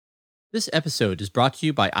This episode is brought to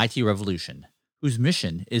you by IT Revolution, whose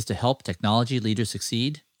mission is to help technology leaders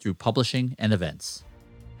succeed through publishing and events.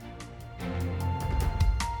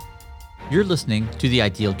 You're listening to the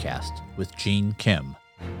Ideal Cast with Gene Kim,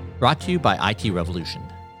 brought to you by IT Revolution.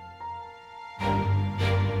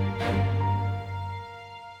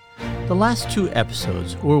 The last two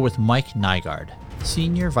episodes were with Mike Nygard,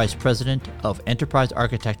 Senior Vice President of Enterprise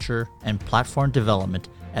Architecture and Platform Development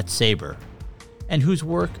at Sabre, and whose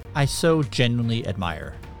work I so genuinely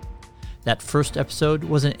admire. That first episode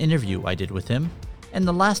was an interview I did with him, and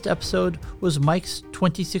the last episode was Mike's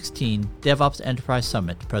 2016 DevOps Enterprise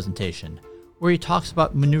Summit presentation, where he talks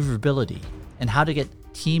about maneuverability and how to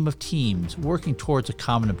get team of teams working towards a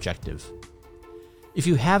common objective. If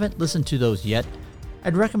you haven't listened to those yet,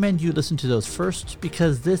 I'd recommend you listen to those first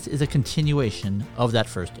because this is a continuation of that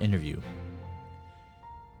first interview.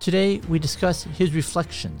 Today, we discuss his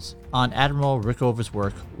reflections on Admiral Rickover's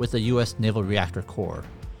work with the U.S. Naval Reactor Corps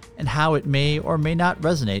and how it may or may not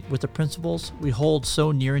resonate with the principles we hold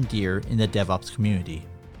so near and dear in the DevOps community.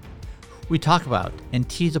 We talk about and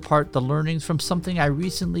tease apart the learnings from something I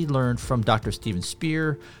recently learned from Dr. Steven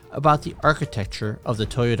Spear about the architecture of the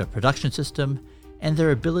Toyota production system and their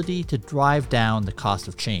ability to drive down the cost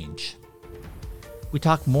of change. We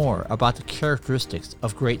talk more about the characteristics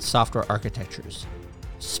of great software architectures.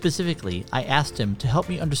 Specifically, I asked him to help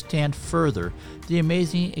me understand further the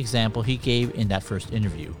amazing example he gave in that first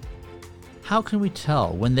interview. How can we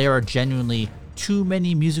tell when there are genuinely too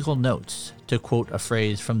many musical notes, to quote a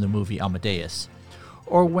phrase from the movie Amadeus,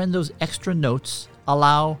 or when those extra notes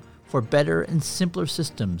allow for better and simpler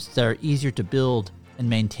systems that are easier to build and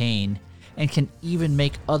maintain and can even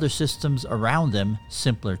make other systems around them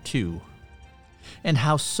simpler too? And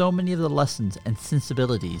how so many of the lessons and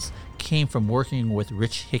sensibilities came from working with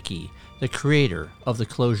Rich Hickey, the creator of the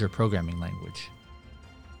Clojure programming language.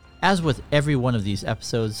 As with every one of these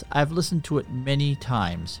episodes, I've listened to it many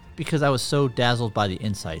times because I was so dazzled by the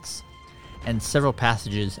insights, and several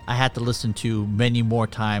passages I had to listen to many more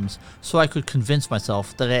times so I could convince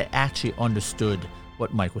myself that I actually understood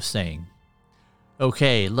what Mike was saying.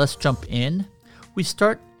 Okay, let's jump in. We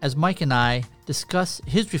start as Mike and I discuss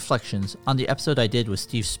his reflections on the episode I did with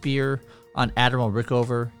Steve Spear on Admiral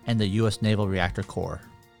Rickover and the U.S. Naval Reactor Corps.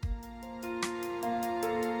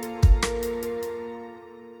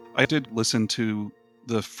 I did listen to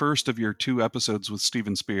the first of your two episodes with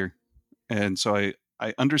Steven Spear, and so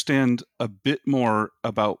I understand a bit more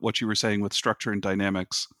about what you were saying with structure and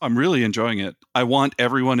dynamics. I'm really enjoying it. I want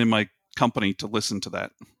everyone in my company to listen to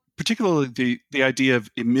that. Particularly the idea of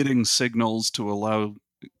emitting signals to allow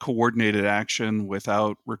coordinated action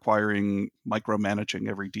without requiring micromanaging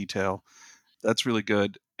every detail. That's really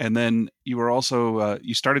good. And then you were also,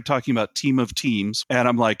 you started talking about team of teams, and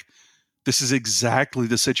I'm like, this is exactly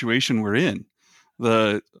the situation we're in.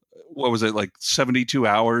 What was it, like 72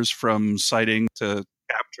 hours from sighting to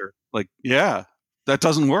capture? Like, yeah, that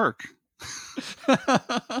doesn't work.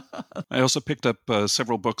 I also picked up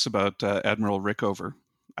several books about Admiral Rickover.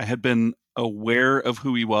 I had been aware of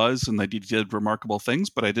who he was and that he did remarkable things,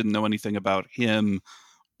 but I didn't know anything about him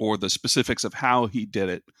or the specifics of how he did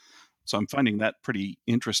it. So I'm finding that pretty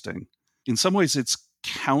interesting. In some ways, it's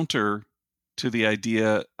counter to the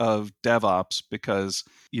idea of DevOps because,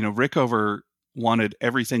 Rickover wanted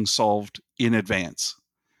everything solved in advance.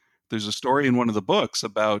 There's a story in one of the books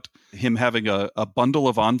about him having a bundle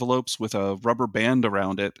of envelopes with a rubber band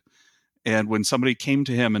around it. And when somebody came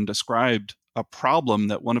to him and described a problem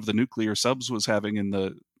that one of the nuclear subs was having in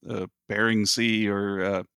the Bering Sea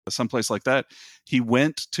or someplace like that, he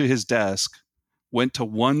went to his desk, went to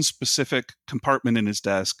one specific compartment in his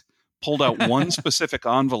desk, pulled out one specific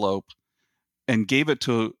envelope, and gave it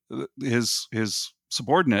to his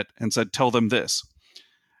subordinate and said, "Tell them this."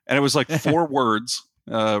 And it was like 4 words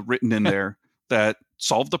written in there that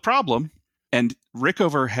solved the problem. And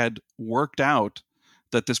Rickover had worked out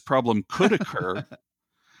that this problem could occur.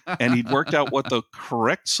 And he'd worked out what the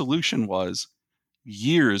correct solution was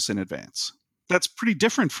years in advance. That's pretty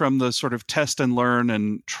different from the sort of test and learn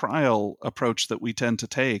and trial approach that we tend to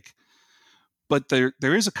take. But there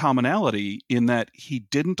is a commonality in that he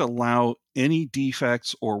didn't allow any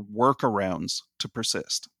defects or workarounds to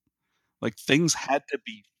persist. Like, things had to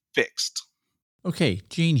be fixed. Okay,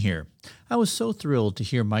 Gene here. I was so thrilled to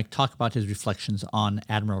hear Mike talk about his reflections on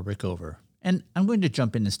Admiral Rickover. And I'm going to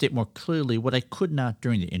jump in and state more clearly what I could not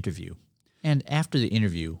during the interview. And after the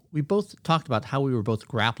interview, we both talked about how we were both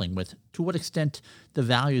grappling with to what extent the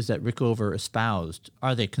values that Rickover espoused,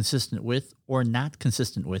 are they consistent with or not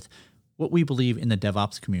consistent with what we believe in the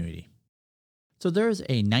DevOps community. So there's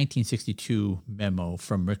a 1962 memo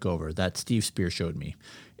from Rickover that Steve Spear showed me.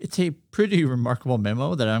 It's a pretty remarkable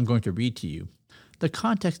memo that I'm going to read to you. The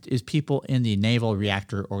context is people in the Naval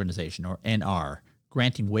Reactor Organization, or NR,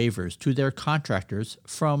 granting waivers to their contractors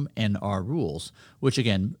from NR rules, which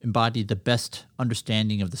again embody the best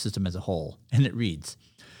understanding of the system as a whole. And it reads,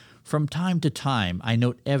 "From time to time, I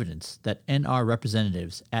note evidence that NR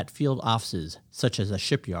representatives at field offices, such as a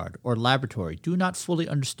shipyard or laboratory, do not fully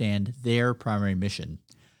understand their primary mission.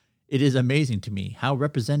 It is amazing to me how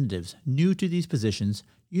representatives new to these positions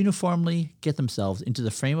uniformly get themselves into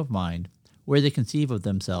the frame of mind where they conceive of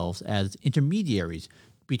themselves as intermediaries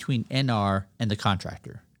between NR and the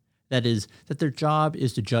contractor. That is, that their job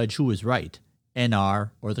is to judge who is right,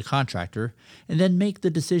 NR or the contractor, and then make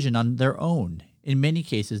the decision on their own, in many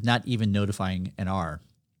cases not even notifying NR.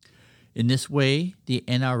 In this way, the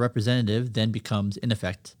NR representative then becomes, in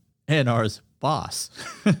effect, NR's boss."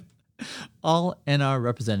 All NR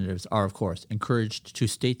representatives are, of course, encouraged to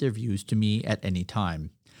state their views to me at any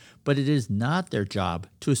time, but it is not their job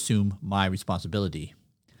to assume my responsibility.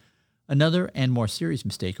 Another and more serious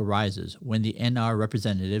mistake arises when the NR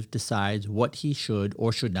representative decides what he should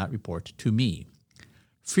or should not report to me.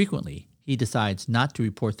 Frequently, he decides not to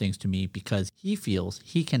report things to me because he feels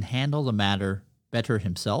he can handle the matter better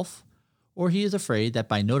himself, or he is afraid that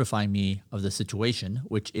by notifying me of the situation,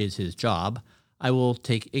 which is his job, I will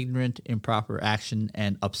take ignorant, improper action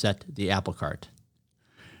and upset the apple cart.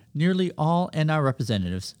 Nearly all NR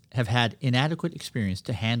representatives have had inadequate experience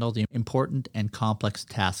to handle the important and complex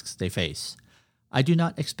tasks they face. I do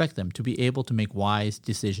not expect them to be able to make wise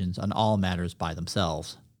decisions on all matters by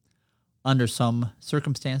themselves. Under some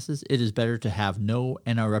circumstances, it is better to have no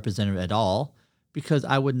NR representative at all, because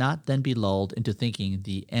I would not then be lulled into thinking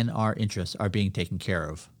the NR interests are being taken care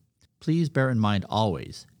of. Please bear in mind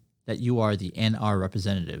always that you are the NR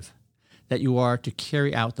representative, that you are to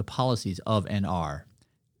carry out the policies of NR,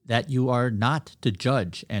 that you are not to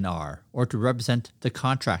judge NR or to represent the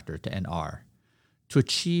contractor to NR. To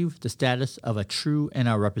achieve the status of a true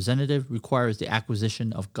NR representative requires the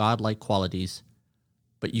acquisition of godlike qualities,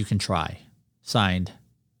 but you can try. Signed,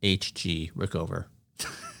 H.G. Rickover.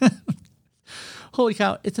 Holy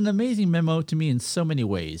cow, it's an amazing memo to me in so many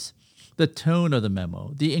ways. The tone of the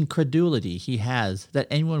memo, the incredulity he has that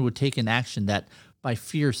anyone would take an action that, by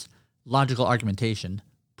fierce logical argumentation,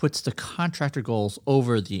 puts the contractor goals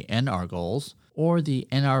over the NR goals, or the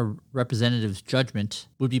NR representative's judgment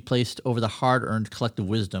would be placed over the hard-earned collective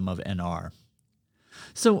wisdom of NR.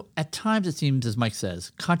 So, at times it seems, as Mike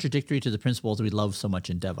says, contradictory to the principles we love so much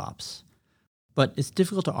in DevOps. But it's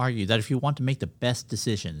difficult to argue that if you want to make the best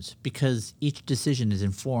decisions, because each decision is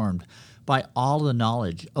informed by all the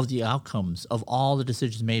knowledge of the outcomes of all the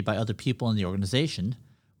decisions made by other people in the organization,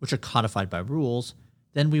 which are codified by rules,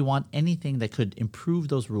 then we want anything that could improve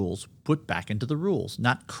those rules put back into the rules,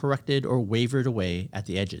 not corrected or wavered away at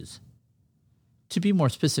the edges. To be more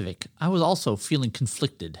specific, I was also feeling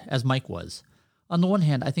conflicted, as Mike was. On the one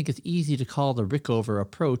hand, I think it's easy to call the Rickover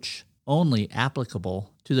approach only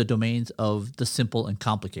applicable to the domains of the simple and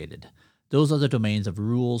complicated. Those are the domains of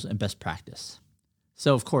rules and best practice.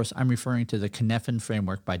 So, of course, I'm referring to the Cynefin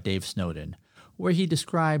framework by Dave Snowden, where he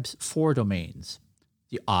describes 4 domains.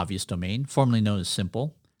 The obvious domain, formerly known as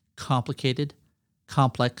simple, complicated,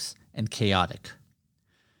 complex, and chaotic.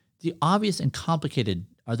 The obvious and complicated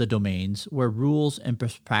are the domains where rules and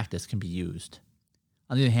best practice can be used.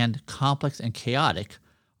 On the other hand, complex and chaotic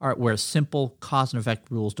are where simple cause and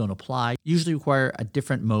effect rules don't apply, usually require a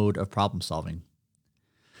different mode of problem solving.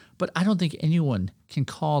 But I don't think anyone can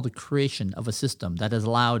call the creation of a system that has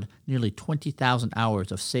allowed nearly 20,000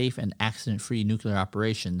 hours of safe and accident-free nuclear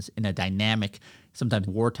operations in a dynamic, sometimes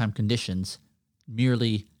wartime conditions,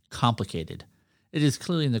 merely complicated. It is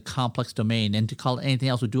clearly in the complex domain, and to call it anything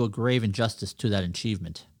else would do a grave injustice to that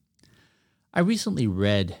achievement. I recently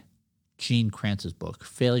read Gene Kranz's book,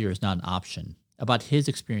 Failure is Not an Option, about his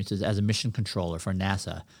experiences as a mission controller for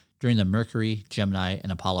NASA during the Mercury, Gemini,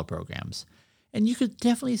 and Apollo programs. And you could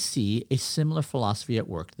definitely see a similar philosophy at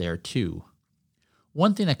work there too.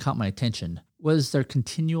 One thing that caught my attention was their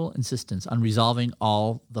continual insistence on resolving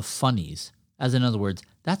all the funnies. As in other words,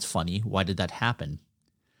 that's funny, why did that happen?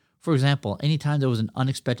 For example, anytime there was an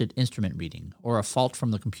unexpected instrument reading, or a fault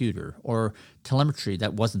from the computer, or telemetry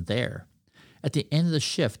that wasn't there, at the end of the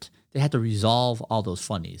shift, they had to resolve all those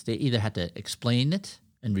funnies. They either had to explain it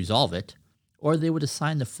and resolve it, or they would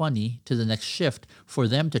assign the funny to the next shift for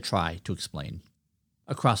them to try to explain.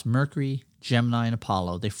 Across Mercury, Gemini, and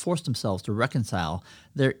Apollo, they forced themselves to reconcile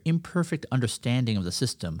their imperfect understanding of the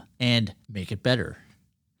system and make it better.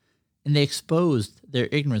 And they exposed their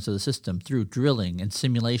ignorance of the system through drilling and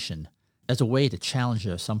simulation, as a way to challenge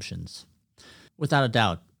their assumptions. Without a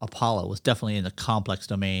doubt, Apollo was definitely in the complex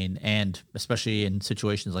domain, and especially in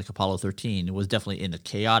situations like Apollo 13, it was definitely in the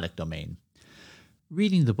chaotic domain.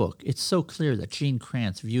 Reading the book, it's so clear that Gene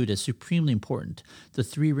Kranz viewed as supremely important the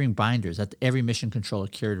three-ring binders that every mission controller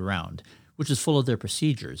carried around, which is full of their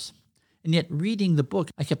procedures. And yet, reading the book,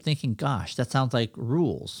 I kept thinking, gosh, that sounds like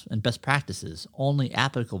rules and best practices, only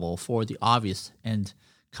applicable for the obvious and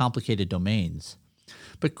complicated domains.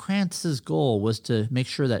 But Kranz's goal was to make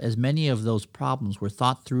sure that as many of those problems were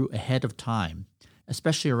thought through ahead of time,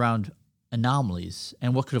 especially around anomalies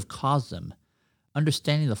and what could have caused them.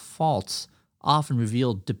 Understanding the faults often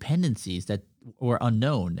revealed dependencies that were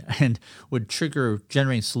unknown and would trigger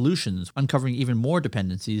generating solutions, uncovering even more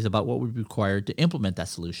dependencies about what would be required to implement that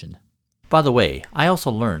solution. By the way, I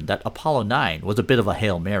also learned that Apollo 9 was a bit of a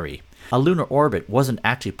Hail Mary. A lunar orbit wasn't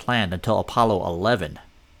actually planned until Apollo 11.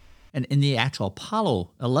 And in the actual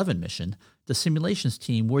Apollo 11 mission, the simulations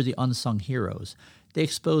team were the unsung heroes. They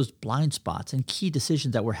exposed blind spots and key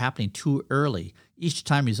decisions that were happening too early, each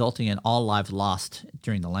time resulting in all lives lost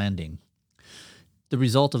during the landing. The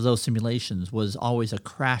result of those simulations was always a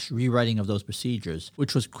crash rewriting of those procedures,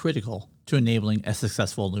 which was critical to enabling a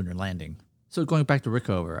successful lunar landing. So going back to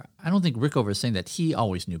Rickover, I don't think Rickover is saying that he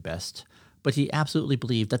always knew best, but he absolutely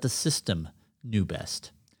believed that the system knew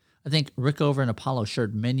best. I think Rickover and Apollo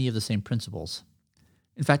shared many of the same principles.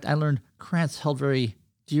 In fact, I learned Kranz held very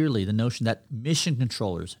dearly the notion that mission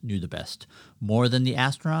controllers knew the best, more than the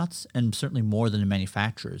astronauts and certainly more than the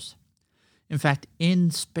manufacturers. In fact,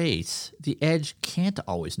 in space, the edge can't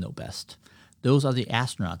always know best. Those are the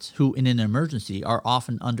astronauts who, in an emergency, are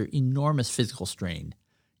often under enormous physical strain,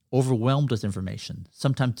 overwhelmed with information,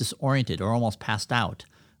 sometimes disoriented or almost passed out,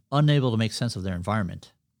 unable to make sense of their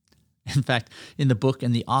environment. In fact, in the book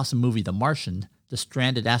and the awesome movie The Martian, the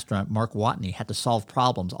stranded astronaut Mark Watney had to solve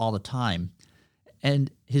problems all the time,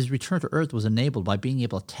 and his return to Earth was enabled by being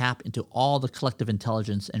able to tap into all the collective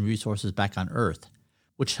intelligence and resources back on Earth,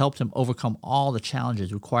 which helped him overcome all the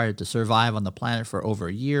challenges required to survive on the planet for over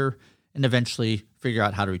a year and eventually figure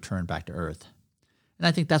out how to return back to Earth. And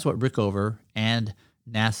I think that's what Rickover and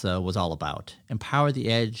NASA was all about. Empower the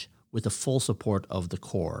edge with the full support of the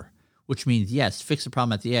core, which means, yes, fix the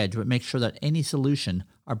problem at the edge, but make sure that any solution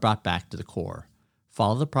are brought back to the core.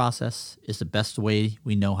 Follow the process is the best way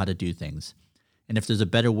we know how to do things. And if there's a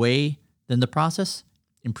better way than the process,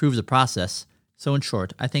 improve the process. So in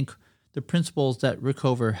short, I think the principles that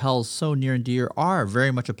Rickover held so near and dear are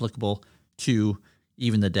very much applicable to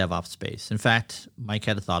even the DevOps space. In fact, Mike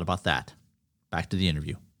had a thought about that. Back to the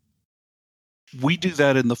interview. We do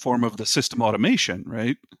that in the form of the system automation,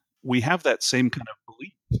 right? We have that same kind of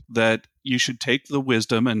belief that you should take the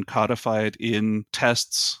wisdom and codify it in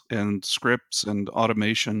tests and scripts and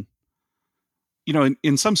automation. You know,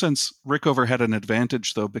 in some sense, Rickover had an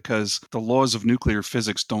advantage, though, because the laws of nuclear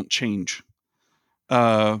physics don't change.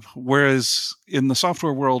 Whereas in the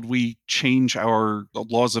software world, we change our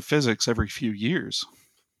laws of physics every few years.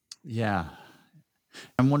 Yeah.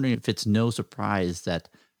 I'm wondering if it's no surprise that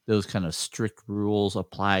those kind of strict rules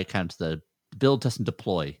apply kind of to the build, test, and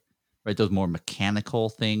deploy, right? Those more mechanical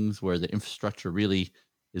things where the infrastructure really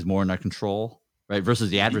is more in our control, right? Versus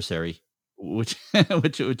the adversary, which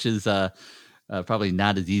is probably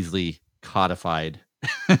not as easily codified,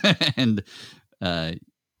 and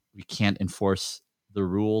we can't enforce the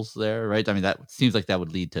rules there, right? I mean, that seems like that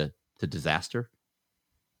would lead to disaster.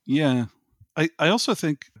 Yeah. I also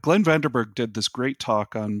think Glenn Vanderberg did this great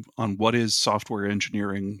talk on what is software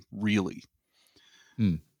engineering really.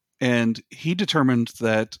 And he determined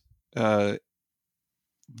that the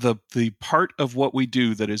part of what we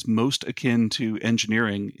do that is most akin to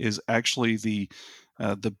engineering is actually the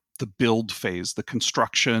build phase, the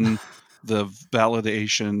construction, the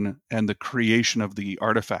validation, and the creation of the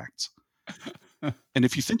artifacts. And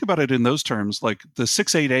if you think about it in those terms, like the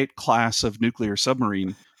 688 class of nuclear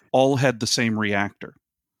submarine all had the same reactor,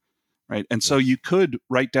 right? And so you could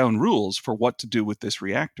write down rules for what to do with this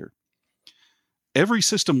reactor. Every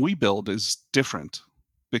system we build is different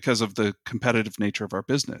because of the competitive nature of our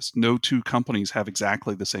business. No two companies have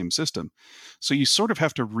exactly the same system. So you sort of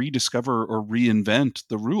have to rediscover or reinvent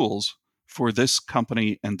the rules for this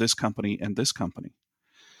company and this company and this company.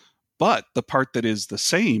 But the part that is the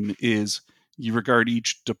same is you regard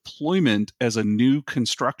each deployment as a new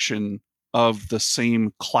construction of the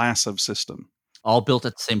same class of system. All built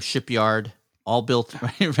at the same shipyard, all built,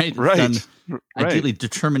 right? Right. Done ideally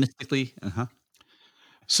deterministically.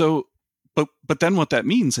 So, but then what that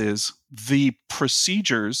means is the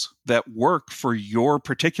procedures that work for your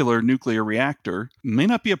particular nuclear reactor may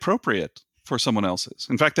not be appropriate for someone else's.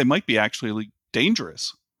 In fact, they might be actually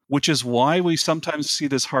dangerous. which is why we sometimes see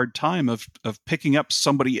this hard time of picking up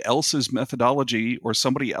somebody else's methodology or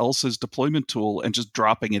somebody else's deployment tool and just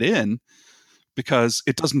dropping it in because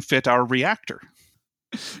it doesn't fit our reactor.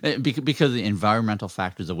 Because of the environmental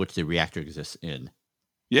factors of which the reactor exists in.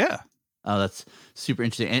 Yeah. Oh, that's super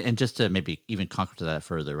interesting. And just to maybe even conquer to that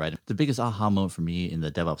further, right? The biggest aha moment for me in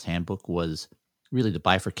the DevOps handbook was really the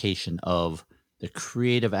bifurcation of the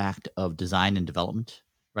creative act of design and development,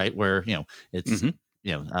 right? Where, it's,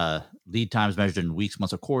 lead times measured in weeks,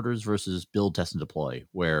 months, or quarters versus build, test, and deploy,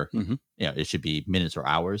 where, it should be minutes or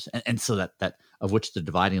hours. And so that of which the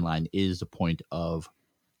dividing line is the point of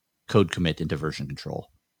code commit into version control.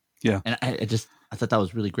 Yeah. And I thought that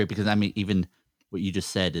was really great because, I mean, even what you just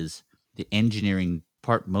said is the engineering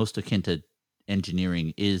part most akin to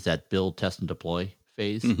engineering is that build, test, and deploy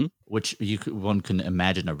phase, which one can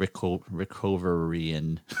imagine a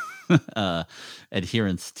Rickoverian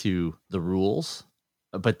adherence to the rules.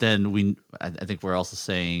 But then I think we're also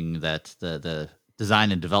saying that the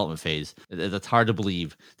design and development phase, that's hard to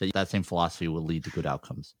believe that same philosophy will lead to good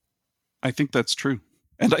outcomes. I think that's true.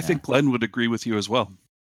 And I think Glenn would agree with you as well.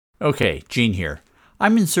 Okay, Gene here.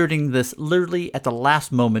 I'm inserting this literally at the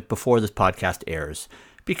last moment before this podcast airs,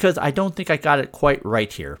 because I don't think I got it quite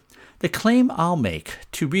right here. The claim I'll make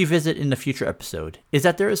to revisit in a future episode is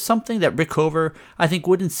that there is something that Rickover, I think,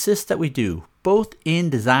 would insist that we do, both in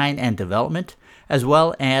design and development, as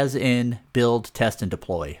well as in build, test, and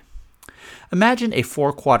deploy. Imagine a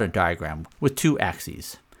 4-quadrant diagram with 2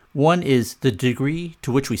 axes. One is the degree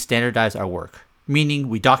to which we standardize our work, meaning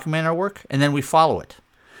we document our work and then we follow it.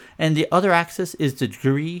 And the other axis is the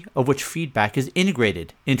degree of which feedback is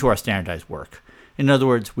integrated into our standardized work. In other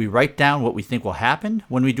words, we write down what we think will happen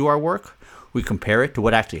when we do our work, we compare it to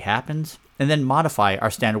what actually happens, and then modify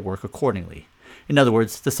our standard work accordingly. In other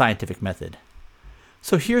words, the scientific method.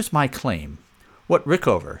 So here's my claim. What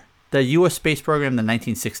Rickover, the U.S. space program in the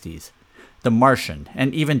 1960s, The Martian,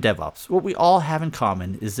 and even DevOps, what we all have in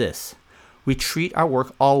common is this. We treat our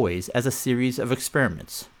work always as a series of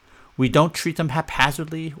experiments. We don't treat them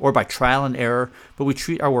haphazardly or by trial and error, but we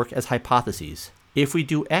treat our work as hypotheses. If we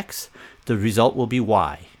do X, the result will be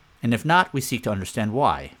Y, and if not, we seek to understand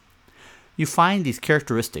why. You find these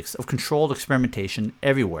characteristics of controlled experimentation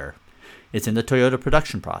everywhere. It's in the Toyota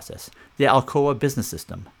production process, the Alcoa business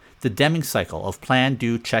system, the Deming cycle of plan,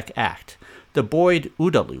 do, check, act, the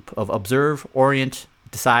Boyd-OODA loop of observe, orient,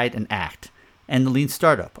 decide, and act, and the lean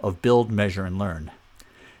startup of build, measure, and learn.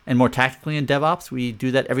 And more tactically in DevOps, we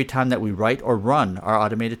do that every time that we write or run our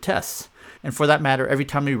automated tests. And for that matter, every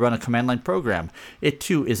time we run a command line program, it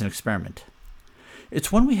too is an experiment.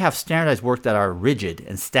 It's when we have standardized work that are rigid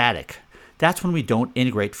and static, that's when we don't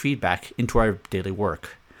integrate feedback into our daily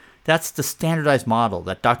work. That's the standardized model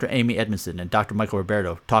that Dr. Amy Edmondson and Dr. Michael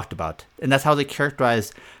Roberto talked about, and that's how they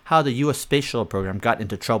characterized how the U.S. Space Shuttle program got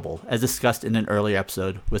into trouble, as discussed in an earlier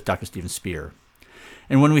episode with Dr. Stephen Spear.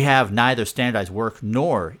 And when we have neither standardized work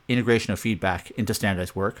nor integration of feedback into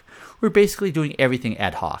standardized work, we're basically doing everything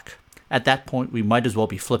ad hoc. At that point, we might as well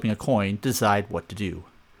be flipping a coin to decide what to do.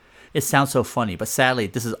 It sounds so funny, but sadly,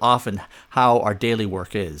 this is often how our daily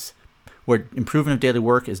work is, where improvement of daily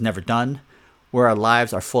work is never done, where our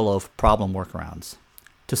lives are full of problem workarounds.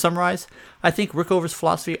 To summarize, I think Rickover's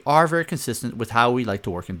philosophy are very consistent with how we like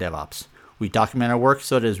to work in DevOps. We document our work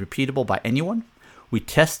so that it is repeatable by anyone. We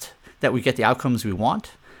test that we get the outcomes we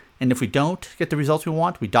want. And if we don't get the results we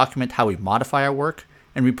want, we document how we modify our work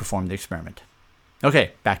and reperform the experiment.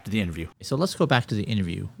 Okay, back to the interview. So let's go back to the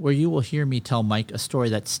interview, where you will hear me tell Mike a story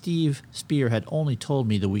that Steve Spear had only told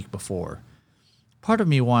me the week before. Part of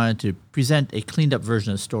me wanted to present a cleaned up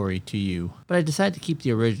version of the story to you, but I decided to keep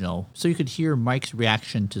the original so you could hear Mike's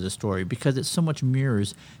reaction to the story because it so much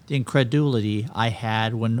mirrors the incredulity I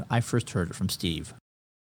had when I first heard it from Steve.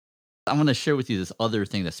 I'm going to share with you this other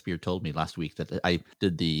thing that Spear told me last week that I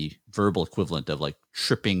did the verbal equivalent of like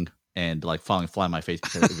tripping and like falling flat on my face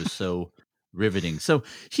because it was so riveting. So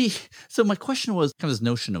my question was kind of this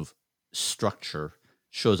notion of structure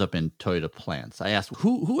shows up in Toyota plants. I asked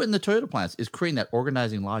who in the Toyota plants is creating that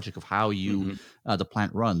organizing logic of how you the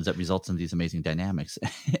plant runs that results in these amazing dynamics.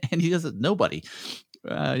 And he doesn't. Nobody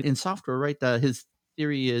in software, right? His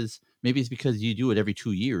theory is maybe it's because you do it every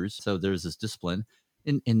 2 years, so there's this discipline.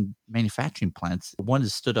 In manufacturing plants, one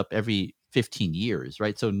is stood up every 15 years,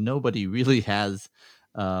 right? So nobody really has.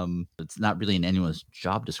 It's not really in anyone's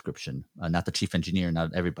job description, not the chief engineer,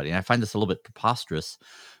 not everybody. And I find this a little bit preposterous.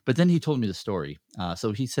 But then he told me the story.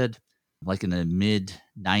 So he said, like in the mid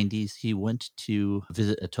 90s, he went to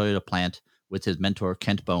visit a Toyota plant with his mentor,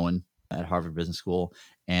 Kent Bowen, at Harvard Business School,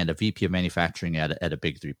 and a VP of manufacturing at a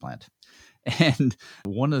Big Three plant. And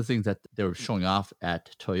one of the things that they were showing off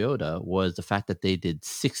at Toyota was the fact that they did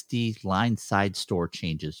 60 line side store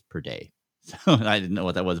changes per day. So I didn't know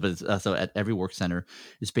what that was, but so at every work center,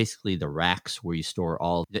 it's basically the racks where you store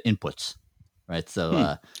all the inputs, right? So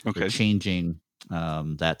they're Okay. changing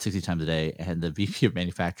that 60 times a day. And the VP of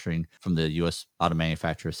manufacturing from the U.S. auto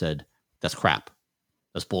manufacturer said, "That's crap.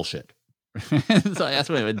 That's bullshit." So I asked,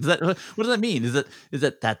 "Wait, what does that mean? Is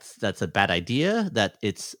that that's a bad idea? That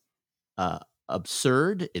it's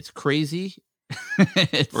absurd? It's crazy?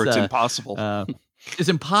 Or it's impossible. Uh, it's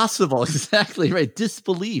impossible." Exactly right.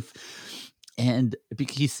 Disbelief. And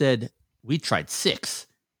he said, "We tried 6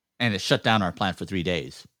 and it shut down our plant for 3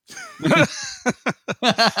 days."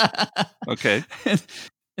 Okay.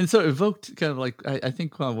 And so it evoked kind of like, I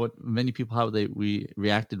think what many people, how we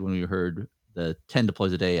reacted when we heard the 10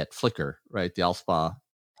 deploys a day at Flickr, right? The Alspa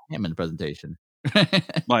Hammond presentation.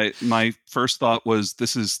 My first thought was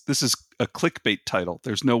this is a clickbait title.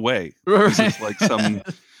 There's no way. Right. This is like some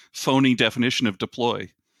phony definition of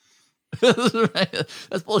deploy. Right.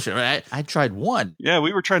 That's bullshit, right? I tried 1. Yeah,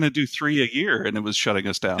 we were trying to do 3 a year and it was shutting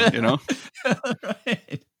us down,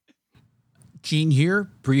 Right. Gene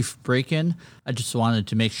here, brief break-in. I just wanted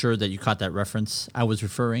to make sure that you caught that reference. I was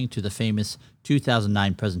referring to the famous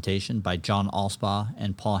 2009 presentation by John Alspa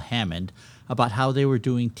and Paul Hammond about how they were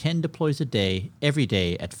doing 10 deploys a day, every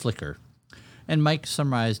day at Flickr. And Mike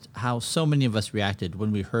summarized how so many of us reacted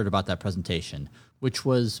when we heard about that presentation, which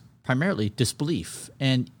was primarily disbelief.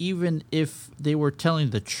 And even if they were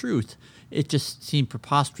telling the truth, it just seemed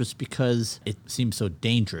preposterous because it seemed so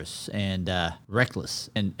dangerous and reckless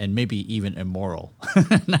and maybe even immoral.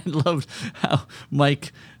 And I loved how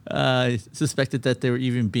Mike suspected that they were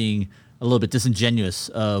even being a little bit disingenuous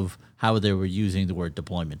of how they were using the word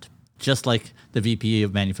deployment, just like the VP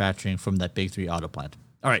of manufacturing from that Big 3 auto plant.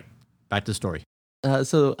 All right, back to the story.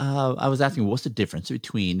 So I was asking, what's the difference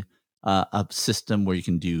between a system where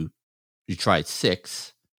you try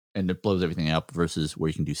 6 and it blows everything up versus where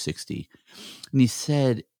you can do 60. And he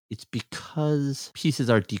said it's because pieces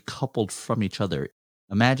are decoupled from each other.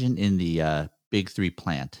 Imagine in the Big 3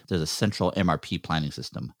 plant, there's a central MRP planning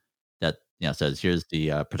system that says here's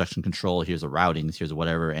the production control, here's the routings, here's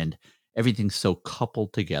whatever, and everything's so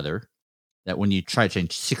coupled together that when you try to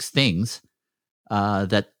change 6 things,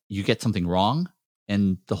 that you get something wrong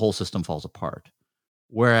and the whole system falls apart.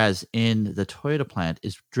 Whereas in the Toyota plant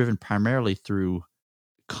is driven primarily through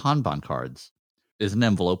Kanban cards. There's an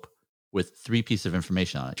envelope with 3 pieces of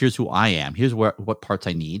information on it. Here's who I am. Here's what parts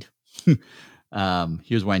I need.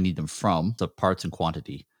 Here's where I need them from, the parts and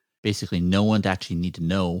quantity. Basically, no one actually need to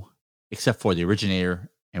know except for the originator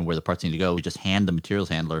and where the parts need to go. We just hand the materials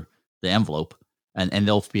handler the envelope, and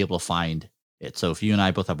they'll be able to find it. So if you and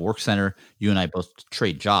I both have a work center, you and I both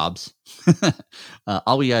trade jobs,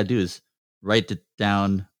 all we got to do is write it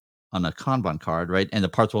down on a Kanban card, right? And the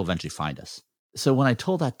parts will eventually find us. So when I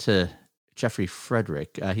told that to Jeffrey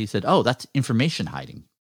Frederick, he said, "Oh, that's information hiding."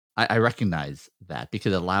 I recognize that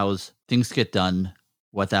because it allows things to get done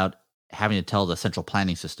without having to tell the central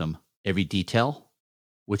planning system every detail,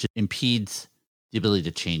 which impedes the ability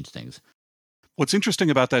to change things. What's interesting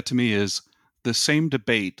about that to me is the same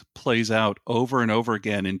debate plays out over and over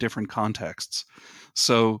again in different contexts.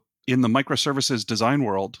 So in the microservices design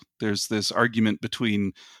world, there's this argument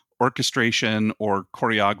between orchestration or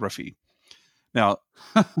choreography. Now,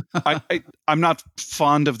 I'm not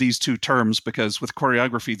fond of these two terms because with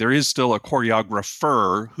choreography, there is still a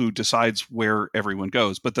choreographer who decides where everyone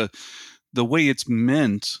goes. But the way it's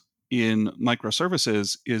meant in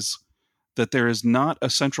microservices is that there is not a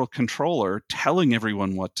central controller telling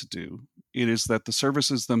everyone what to do. It is that the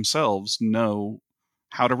services themselves know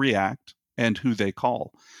how to react and who they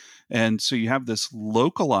call. And so you have this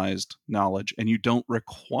localized knowledge, and you don't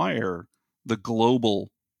require the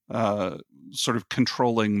global sort of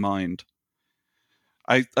controlling mind.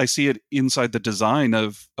 I see it inside the design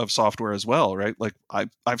of software as well, right? Like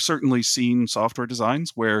I've certainly seen software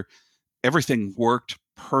designs where everything worked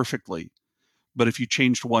perfectly, but if you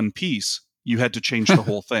changed one piece, you had to change the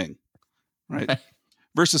whole thing, right?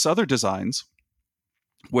 Versus other designs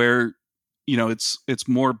where it's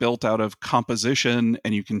more built out of composition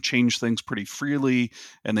and you can change things pretty freely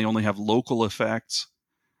and they only have local effects.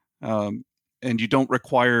 And you don't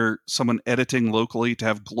require someone editing locally to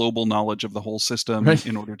have global knowledge of the whole system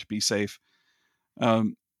in order to be safe.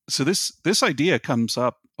 So this idea comes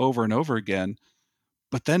up over and over again.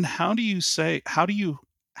 But then how do you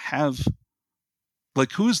have,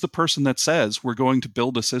 like, who's the person that says we're going to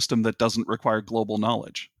build a system that doesn't require global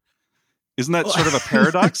knowledge? Isn't that sort of a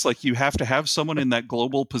paradox? Like you have to have someone in that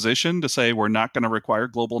global position to say we're not going to require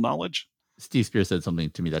global knowledge? Steve Spears said something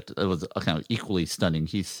to me that was kind of equally stunning.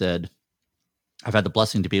 He said, I've had the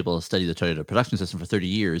blessing to be able to study the Toyota production system for 30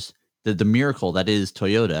 years, the miracle that is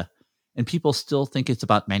Toyota, and people still think it's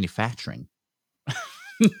about manufacturing.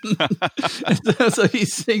 So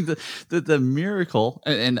he's saying that the miracle,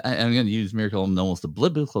 and I'm going to use miracle in almost a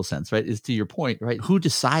biblical sense, right, is to your point, right? Who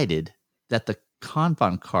decided that the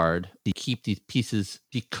Kanban card to keep these pieces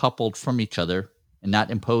decoupled from each other and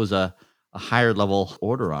not impose a higher level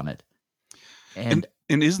order on it? And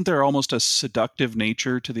isn't there almost a seductive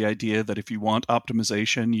nature to the idea that if you want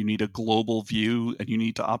optimization, you need a global view and you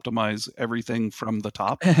need to optimize everything from the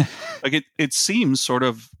top? Like it seems sort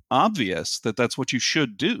of obvious that that's what you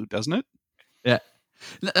should do, doesn't it? Yeah,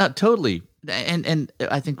 totally. And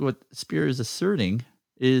I think what Spear is asserting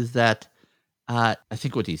is that I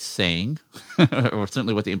think what he's saying, or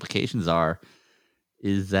certainly what the implications are,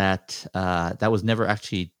 is that that was never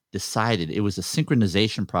actually decided. It was a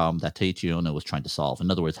synchronization problem that Taiichi Ohno was trying to solve.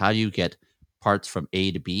 In other words, how do you get parts from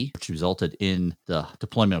A to B, which resulted in the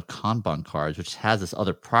deployment of Kanban cards, which has this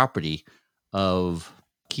other property of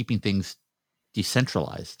keeping things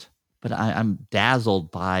decentralized. But I'm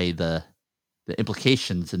dazzled by the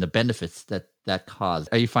implications and the benefits that cause.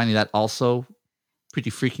 Are you finding that also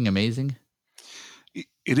pretty freaking amazing?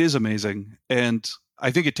 It is amazing. And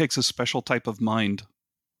I think it takes a special type of mind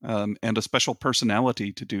and a special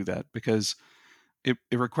personality to do that, because it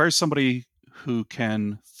requires somebody who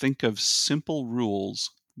can think of simple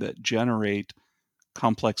rules that generate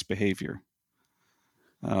complex behavior,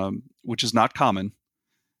 which is not common.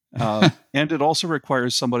 And it also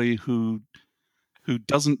requires somebody who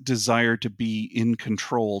doesn't desire to be in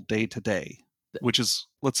control day to day, which is,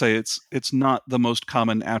 let's say, it's not the most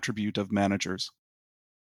common attribute of managers.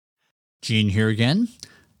 Gene here again.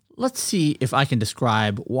 Let's see if I can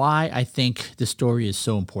describe why I think this story is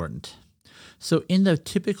so important. So in the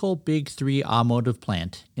typical Big Three automotive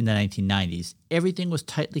plant in the 1990s, everything was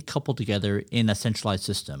tightly coupled together in a centralized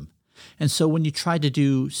system. And so when you tried to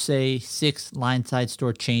do, say, 6 line-side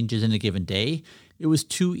store changes in a given day, it was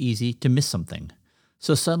too easy to miss something.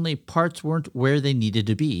 So suddenly parts weren't where they needed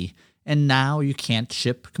to be, and now you can't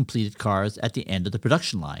ship completed cars at the end of the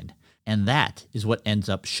production line. And that is what ends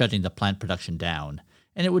up shutting the plant production down,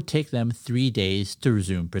 and it would take them 3 days to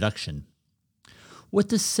resume production. What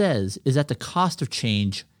this says is that the cost of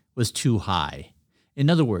change was too high. In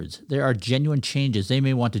other words, there are genuine changes they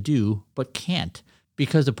may want to do, but can't,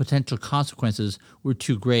 because the potential consequences were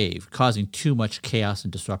too grave, causing too much chaos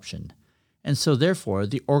and disruption. And so therefore,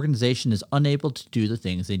 the organization is unable to do the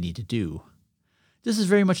things they need to do. This is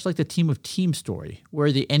very much like the Team of Teams story,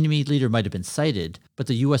 where the enemy leader might have been sighted, but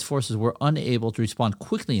the U.S. forces were unable to respond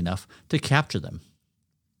quickly enough to capture them.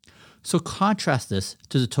 So contrast this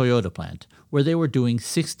to the Toyota plant, where they were doing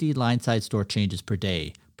 60 line-side store changes per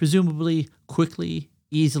day, presumably quickly,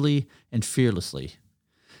 easily, and fearlessly.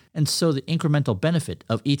 And so the incremental benefit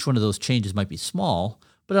of each one of those changes might be small,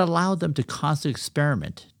 but it allowed them to constantly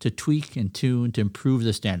experiment, to tweak and tune to improve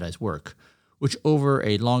their standardized work, which over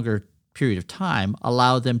a longer period of time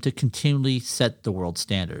allowed them to continually set the world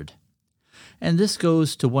standard. And this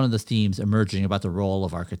goes to one of the themes emerging about the role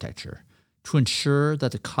of architecture, to ensure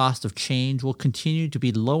that the cost of change will continue to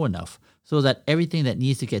be low enough so that everything that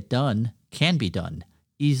needs to get done can be done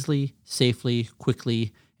easily, safely,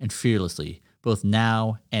 quickly, and fearlessly, both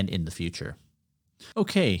now and in the future.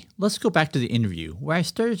 Okay, let's go back to the interview, where I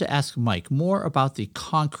started to ask Mike more about the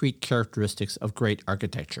concrete characteristics of great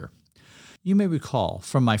architecture. You may recall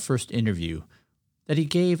from my first interview that he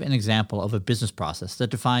gave an example of a business process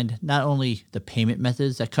that defined not only the payment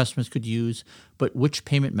methods that customers could use, but which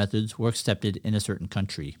payment methods were accepted in a certain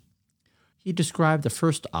country. He described the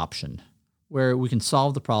first option, where we can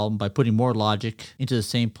solve the problem by putting more logic into the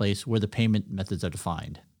same place where the payment methods are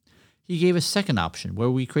defined. He gave a second option, where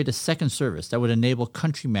we create a second service that would enable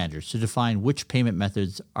country managers to define which payment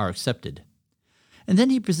methods are accepted. And then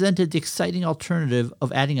he presented the exciting alternative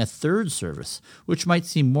of adding a third service, which might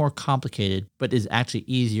seem more complicated, but is actually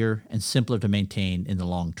easier and simpler to maintain in the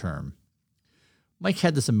long term. Mike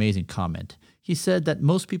had this amazing comment. He said that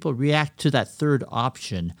most people react to that third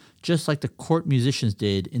option just like the court musicians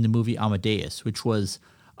did in the movie Amadeus, which was,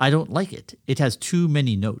 I don't like it. It has too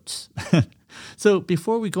many notes. So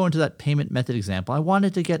before we go into that payment method example, I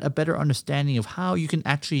wanted to get a better understanding of how you can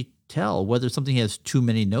actually tell whether something has too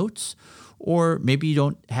many notes or maybe you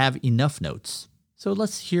don't have enough notes. So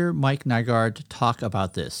let's hear Mike Nygard talk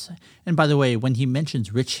about this. And by the way, when he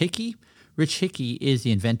mentions Rich Hickey is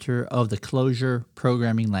the inventor of the closure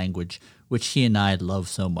programming language, which he and I love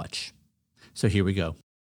so much. So here we go.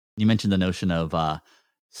 You mentioned the notion of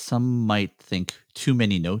some might think too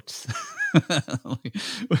many notes.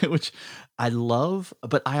 which I love,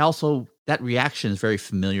 but I also that reaction is very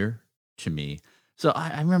familiar to me. So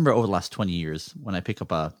I remember over the last 20 years when I pick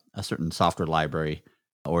up a certain software library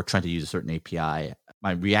or try to use a certain API,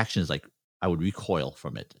 my reaction is like I would recoil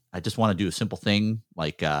from it. I just want to do a simple thing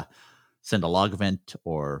like send a log event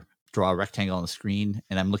or draw a rectangle on the screen,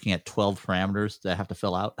 and I'm looking at 12 parameters that I have to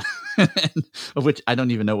fill out, of which I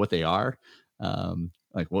don't even know what they are.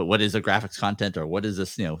 Like what is the graphics content, or what is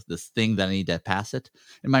this, this thing that I need to pass it?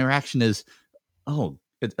 And my reaction is, oh,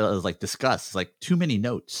 it was like disgust. It's like too many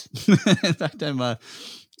notes. In fact, I'm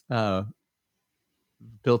uh,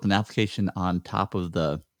 built an application on top of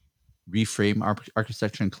the reframe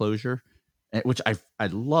architecture enclosure, which I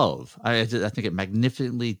love. I think it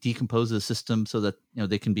magnificently decomposes the system so that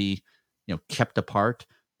they can be kept apart.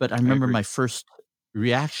 But I I remember agree. my first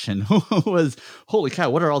reaction was, "Holy cow!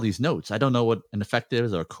 What are all these notes? I don't know what an effect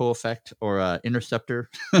is, or a co-effect, or a interceptor."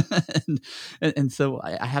 and so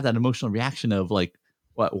I have that emotional reaction of like,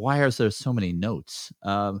 "What? Why are there so many notes?"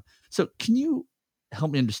 So can you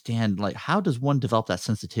help me understand, like, how does one develop that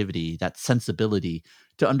sensitivity, that sensibility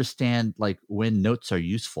to understand like when notes are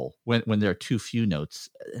useful, when there are too few notes?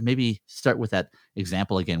 Maybe start with that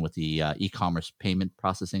example again with the e-commerce payment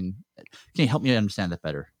processing. Can you help me understand that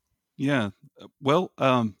better? Yeah. Well,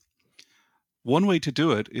 one way to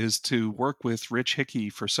do it is to work with Rich Hickey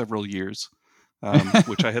for several years,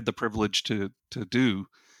 which I had the privilege to do,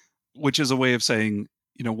 which is a way of saying,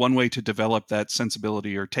 one way to develop that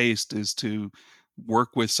sensibility or taste is to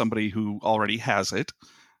work with somebody who already has it.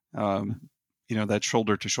 Um, that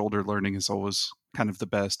shoulder to shoulder learning is always kind of the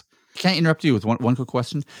best. Can I interrupt you with one quick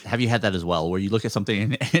question? Have you had that as well, where you look at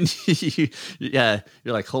something and yeah,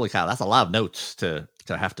 you're like, "Holy cow, that's a lot of notes to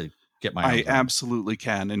have to get my I arms around." absolutely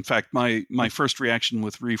can. In fact, my first reaction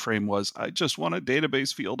with Reframe was, I just want a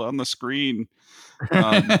database field on the screen.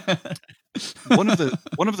 Um, one of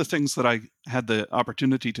the things that I had the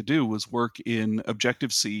opportunity to do was work in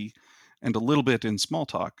Objective C and a little bit in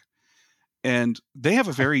Smalltalk. And they have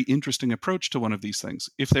a very interesting approach to one of these things.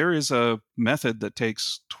 If there is a method that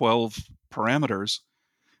takes 12 parameters,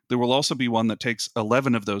 there will also be one that takes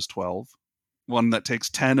 11 of those 12, one that takes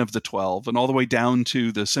 10 of the 12, and all the way down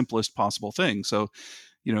to the simplest possible thing. So,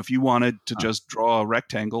 if you wanted to just draw a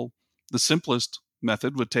rectangle, the simplest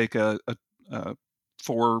method would take a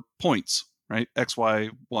 4 points, right?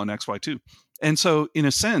 XY1, XY2. And so, in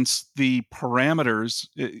a sense, the parameters,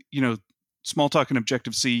 Smalltalk and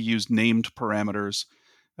Objective-C used named parameters.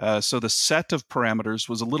 So the set of parameters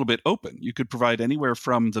was a little bit open. You could provide anywhere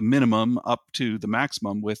from the minimum up to the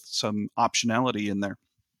maximum with some optionality in there.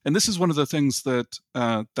 And this is one of the things that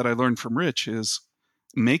that I learned from Rich is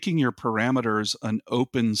making your parameters an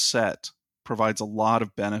open set provides a lot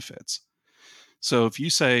of benefits. So if you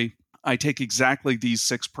say, I take exactly these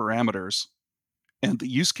 6 parameters and the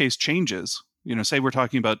use case changes, say we're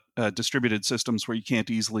talking about distributed systems where you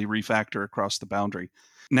can't easily refactor across the boundary.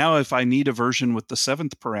 Now, if I need a version with the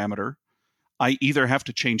 7th parameter, I either have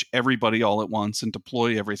to change everybody all at once and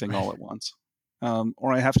deploy everything all at once,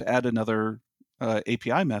 or I have to add another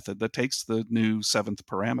API method that takes the new 7th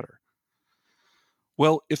parameter.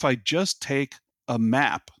 Well, if I just take a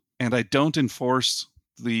map and I don't enforce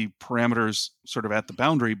the parameters sort of at the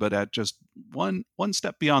boundary, but at just one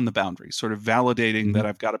step beyond the boundary, sort of validating that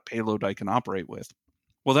I've got a payload I can operate with,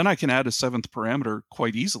 well, then I can add a 7th parameter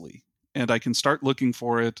quite easily, and I can start looking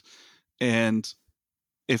for it. And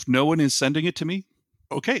if no one is sending it to me,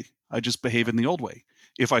 okay, I just behave in the old way.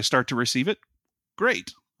 If I start to receive it,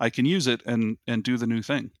 great, I can use it and do the new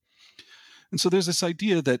thing. And so there's this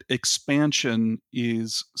idea that expansion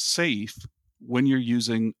is safe when you're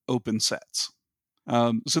using open sets.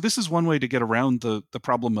 So this is one way to get around the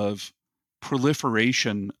problem of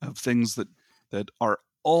proliferation of things that are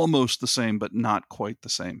almost the same but not quite the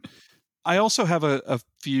same. I also have a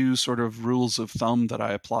few sort of rules of thumb that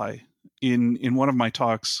I apply. In one of my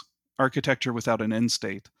talks, Architecture Without an End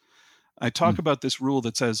State, I talk about this rule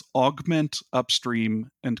that says augment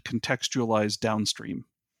upstream and contextualize downstream.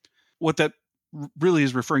 What that really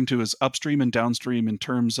is referring to is upstream and downstream in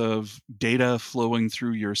terms of data flowing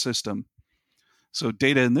through your system. So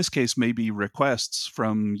data in this case may be requests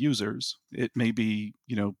from users. It may be,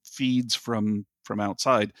 feeds from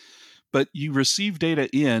outside, but you receive data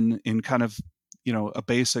in kind of, a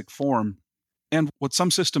basic form. And what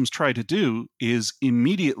some systems try to do is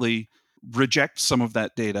immediately reject some of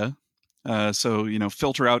that data. So,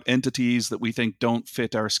 filter out entities that we think don't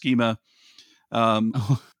fit our schema.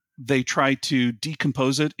 They try to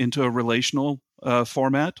decompose it into a relational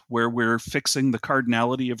format where we're fixing the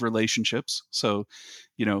cardinality of relationships. So,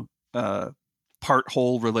 part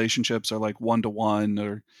whole relationships are like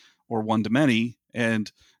 1-to-1, or one-to-many,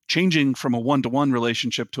 and changing from a one-to-one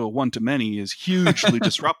relationship to a one-to-many is hugely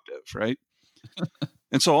disruptive, right?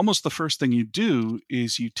 And so almost the first thing you do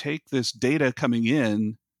is you take this data coming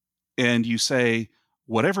in and you say,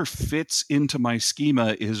 whatever fits into my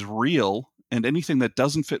schema is real, and anything that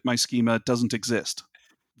doesn't fit my schema doesn't exist.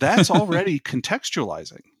 That's already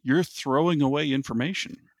contextualizing. You're throwing away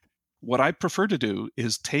information. What I prefer to do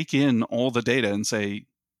is take in all the data and say,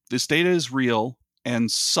 this data is real,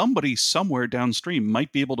 and somebody somewhere downstream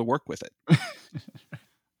might be able to work with it.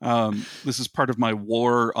 This is part of my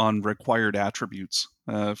war on required attributes,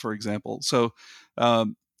 for example. So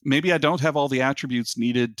maybe I don't have all the attributes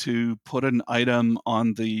needed to put an item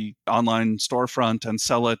on the online storefront and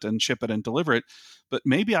sell it and ship it and deliver it, but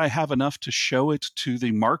maybe I have enough to show it to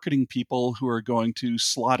the marketing people who are going to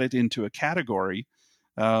slot it into a category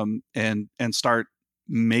and start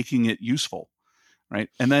making it useful, right?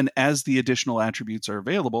 And then as the additional attributes are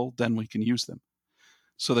available, then we can use them.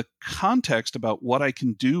 So the context about what I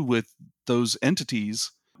can do with those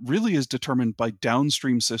entities really is determined by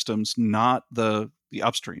downstream systems, not the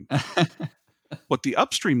upstream. What the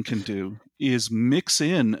upstream can do is mix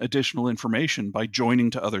in additional information by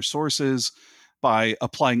joining to other sources, by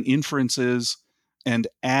applying inferences, and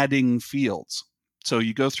adding fields. So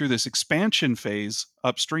you go through this expansion phase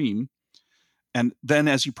upstream, and then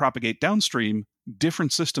as you propagate downstream,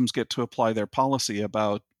 different systems get to apply their policy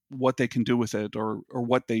about what they can do with it or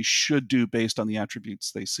what they should do based on the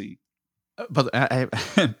attributes they see. But I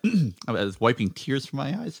was wiping tears from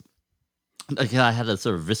my eyes. Like, I had a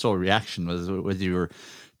sort of visceral reaction was you were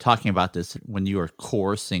talking about this when you are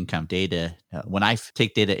coursing kind of data. When I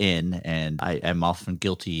take data in, and I am often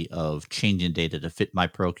guilty of changing data to fit my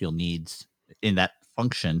parochial needs in that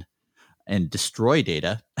function, and destroy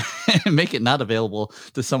data and make it not available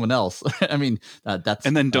to someone else. I mean, that's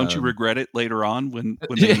and then don't you regret it later on when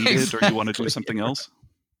they need it or you want to do something else?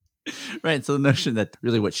 Right. So the notion that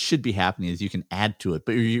really what should be happening is you can add to it,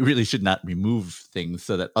 but you really should not remove things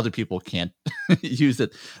so that other people can't use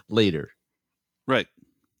it later. Right.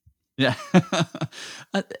 Yeah.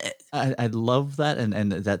 I love that.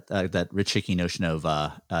 And that rich hickey notion of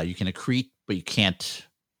you can accrete, but you can't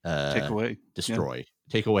take away, destroy.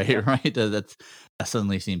 Take away, right? That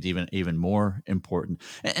suddenly seems even more important.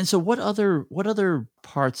 And so, what other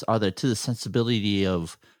parts are there to the sensibility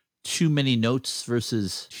of too many notes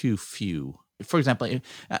versus too few? For example,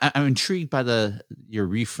 I'm intrigued by your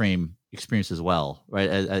reframe experience as well, right?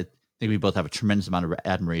 I think we both have a tremendous amount of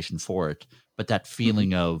admiration for it, but that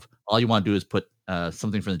feeling of all you want to do is put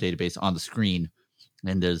something from the database on the screen,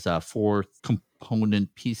 and there's 4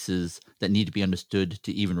 component pieces that need to be understood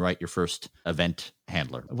to even write your first event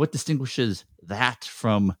handler. What distinguishes that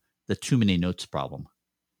from the too many notes problem?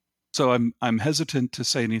 So I'm hesitant to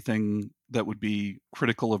say anything that would be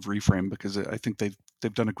critical of Reframe because I think they've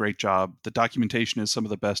done a great job. The documentation is some of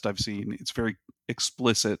the best I've seen. It's very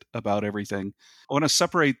explicit about everything. I want to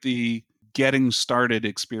separate the getting started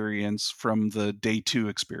experience from the day 2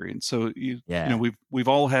 experience. So you know we've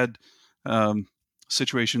all had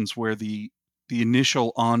situations where the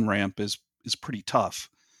initial on ramp is pretty tough,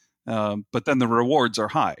 but then the rewards are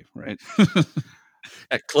high, right?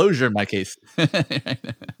 At closure, in my case,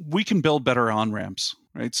 we can build better on ramps,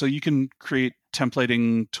 right? So you can create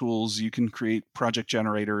templating tools, you can create project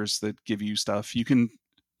generators that give you stuff. You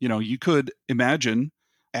could imagine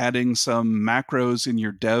adding some macros in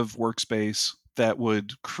your dev workspace that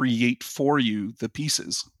would create for you the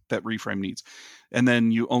pieces that Reframe needs. And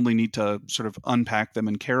then you only need to sort of unpack them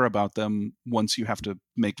and care about them once you have to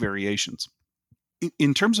make variations.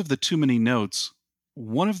 In terms of the too many notes,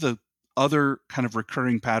 one of the other kind of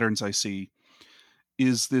recurring patterns I see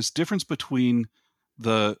is this difference between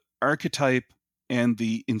the archetype and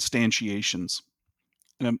the instantiations.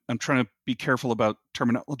 And I'm trying to be careful about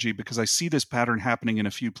terminology because I see this pattern happening in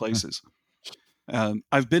a few places.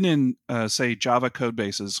 I've been in, say, Java code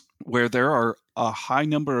bases where there are a high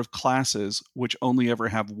number of classes which only ever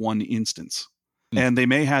have one instance. And they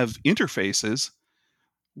may have interfaces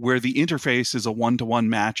where the interface is a one-to-one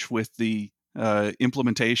match with the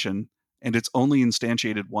implementation, and it's only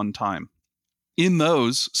instantiated one time. In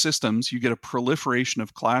those systems, you get a proliferation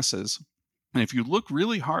of classes. And if you look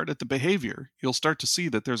really hard at the behavior, you'll start to see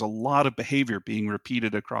that there's a lot of behavior being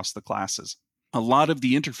repeated across the classes. A lot of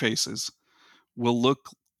the interfaces will look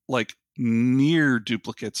like near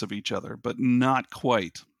duplicates of each other, but not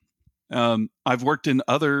quite. I've worked in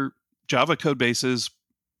other Java code bases,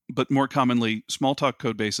 but more commonly Smalltalk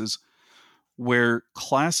code bases, where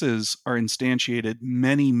classes are instantiated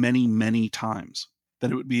many, many, many times.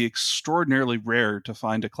 That it would be extraordinarily rare to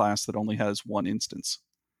find a class that only has one instance.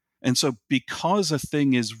 And so because a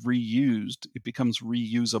thing is reused, it becomes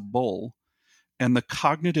reusable, and the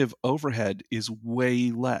cognitive overhead is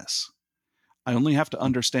way less. I only have to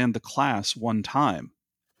understand the class one time.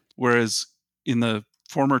 Whereas in the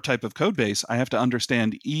former type of code base, I have to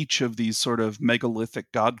understand each of these sort of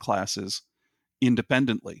megalithic God classes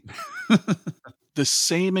independently. The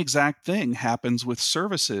same exact thing happens with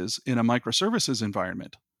services in a microservices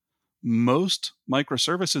environment. Most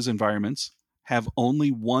microservices environments have only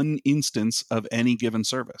one instance of any given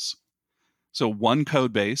service. So one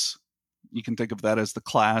code base, you can think of that as the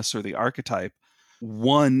class or the archetype,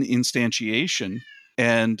 one instantiation,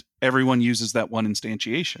 and everyone uses that one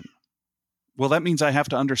instantiation. Well, that means I have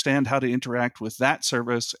to understand how to interact with that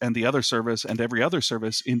service and the other service and every other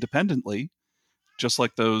service independently, just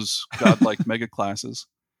like those godlike mega classes.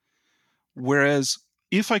 Whereas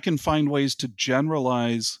if I can find ways to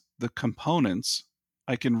generalize the components,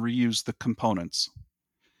 I can reuse the components.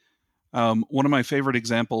 One of my favorite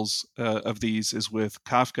examples of these is with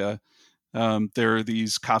Kafka. There are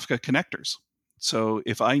these Kafka connectors. So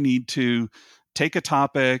if I need to take a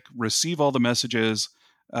topic, receive all the messages,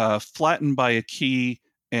 flatten by a key,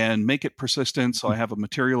 and make it persistent so I have a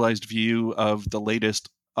materialized view of the latest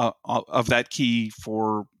of that key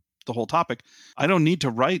for the whole topic, I don't need to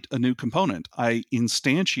write a new component. I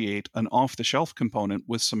instantiate an off-the-shelf component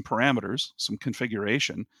with some parameters, some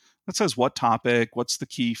configuration that says what topic, what's the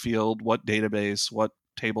key field, what database, what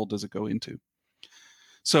table does it go into.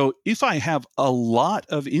 So if I have a lot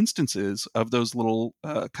of instances of those little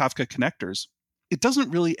Kafka connectors, it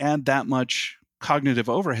doesn't really add that much cognitive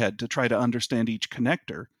overhead to try to understand each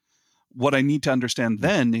connector. What I need to understand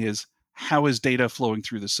then is how is data flowing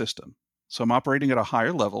through the system. So I'm operating at a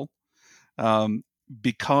higher level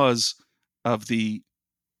because of the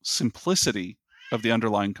simplicity of the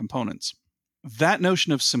underlying components. That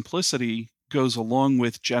notion of simplicity goes along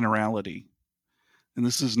with generality. And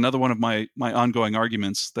this is another one of my ongoing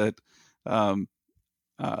arguments that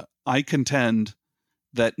I contend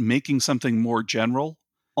that making something more general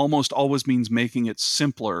almost always means making it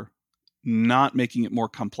simpler, not making it more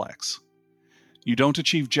complex. You don't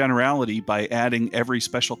achieve generality by adding every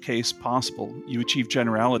special case possible. You achieve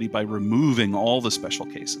generality by removing all the special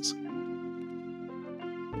cases.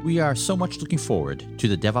 We are so much looking forward to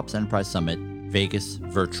the DevOps Enterprise Summit Vegas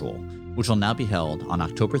Virtual, which will now be held on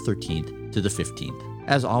October 13th to the 15th.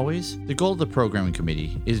 As always, the goal of the programming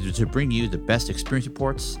committee is to bring you the best experience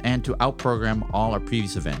reports and to outprogram all our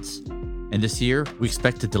previous events. And this year, we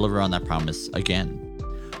expect to deliver on that promise again.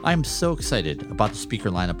 I am so excited about the speaker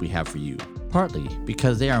lineup we have for you, partly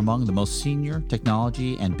because they are among the most senior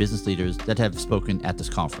technology and business leaders that have spoken at this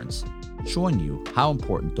conference, showing you how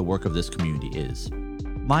important the work of this community is.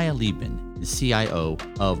 Maya Liebman is CIO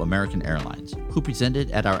of American Airlines, who presented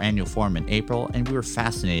at our annual forum in April, and we were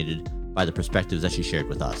fascinated by the perspectives that she shared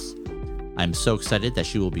with us. I am so excited that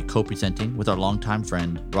she will be co-presenting with our longtime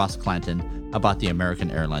friend Ross Clanton about the American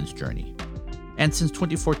Airlines journey. And since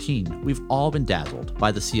 2014, we've all been dazzled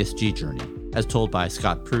by the CSG journey, as told by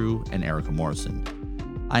Scott Prue and Erica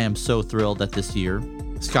Morrison. I am so thrilled that this year,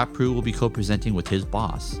 Scott Prue will be co-presenting with his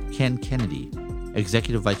boss, Ken Kennedy,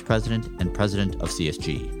 Executive Vice President and President of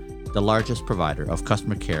CSG, the largest provider of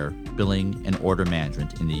customer care, billing, and order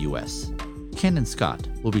management in the U.S. Ken and Scott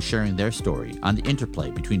will be sharing their story on the interplay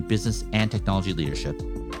between business and technology leadership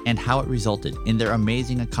and how it resulted in their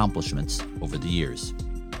amazing accomplishments over the years.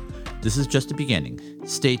 This is just the beginning.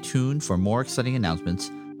 Stay tuned for more exciting announcements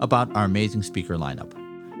about our amazing speaker lineup.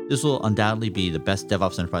 This will undoubtedly be the best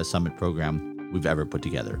DevOps Enterprise Summit program we've ever put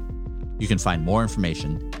together. You can find more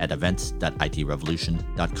information at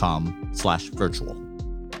events.itrevolution.com/virtual.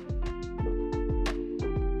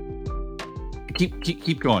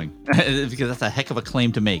 Keep going, because that's a heck of a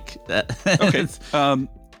claim to make. Okay.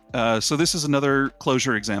 So this is another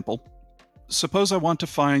closure example. Suppose I want to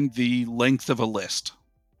find the length of a list,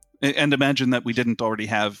 and imagine that we didn't already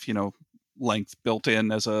have, length built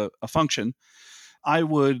in as a function. I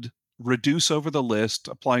would reduce over the list,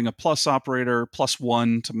 applying a plus operator,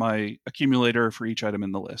 +1 to my accumulator for each item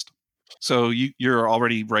in the list. So you're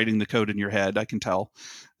already writing the code in your head, I can tell.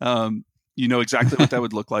 You know exactly what that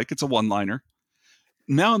would look like. It's a one-liner.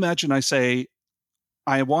 Now imagine I say,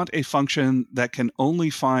 I want a function that can only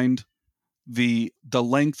find the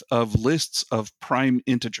length of lists of prime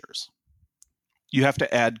integers. You have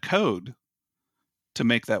to add code to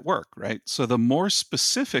make that work, right? So the more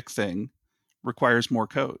specific thing requires more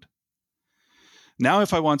code. Now,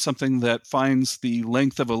 if I want something that finds the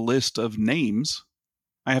length of a list of names,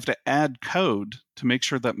 I have to add code to make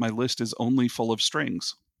sure that my list is only full of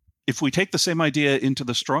strings. If we take the same idea into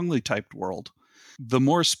the strongly typed world, the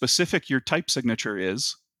more specific your type signature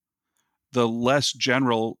is, the less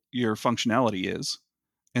general your functionality is.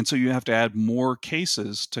 And so you have to add more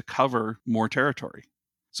cases to cover more territory.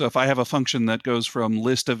 So if I have a function that goes from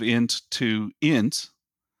list of int to int,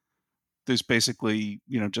 there's basically,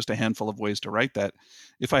 just a handful of ways to write that.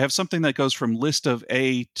 If I have something that goes from list of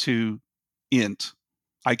A to int,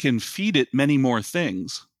 I can feed it many more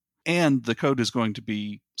things, and the code is going to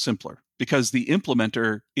be simpler because the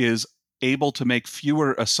implementer is able to make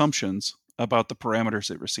fewer assumptions about the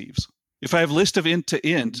parameters it receives. If I have list of int to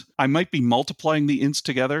int, I might be multiplying the ints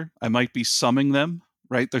together. I might be summing them,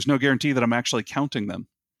 right? There's no guarantee that I'm actually counting them.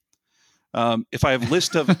 If I have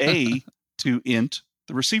list of A to int,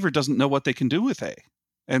 the receiver doesn't know what they can do with A.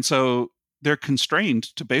 And so they're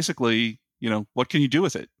constrained to basically, what can you do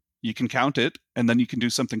with it? You can count it, and then you can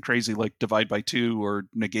do something crazy like divide by 2 or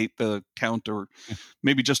negate the count, or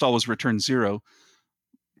maybe just always return 0.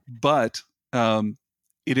 But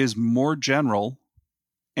it is more general,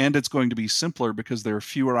 and it's going to be simpler because there are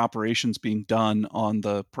fewer operations being done on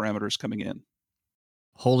the parameters coming in.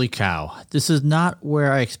 Holy cow. This is not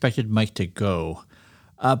where I expected Mike to go.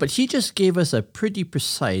 But he just gave us a pretty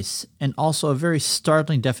precise and also a very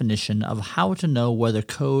startling definition of how to know whether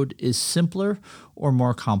code is simpler or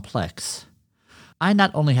more complex. I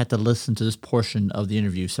not only had to listen to this portion of the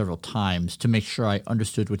interview several times to make sure I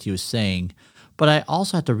understood what he was saying, but I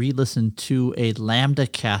also had to re-listen to a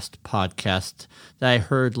LambdaCast podcast that I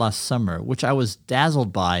heard last summer, which I was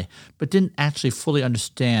dazzled by, but didn't actually fully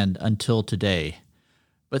understand until today.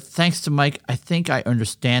 But thanks to Mike, I think I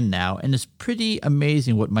understand now, and it's pretty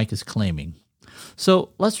amazing what Mike is claiming.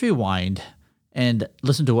 So let's rewind and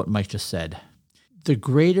listen to what Mike just said. The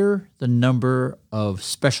greater the number of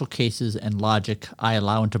special cases and logic I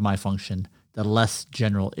allow into my function, the less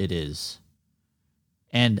general it is.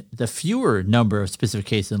 And the fewer number of specific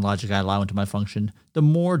cases and logic I allow into my function, the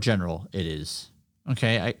more general it is.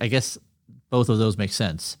 Okay, I guess both of those make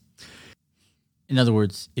sense. In other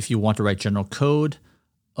words, if you want to write general code,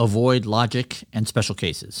 avoid logic and special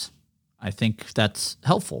cases. I think that's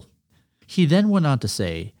helpful. He then went on to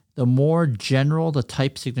say, the more general the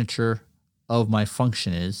type signature of my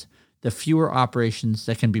function is, the fewer operations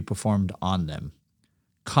that can be performed on them.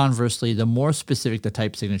 Conversely, the more specific the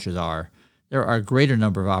type signatures are, there are a greater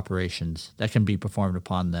number of operations that can be performed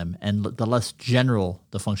upon them, and the less general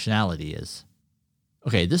the functionality is.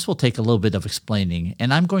 Okay, this will take a little bit of explaining,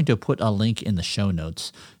 and I'm going to put a link in the show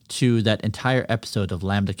notes to that entire episode of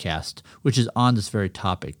LambdaCast, which is on this very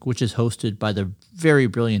topic, which is hosted by the very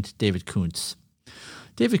brilliant David Kuntz.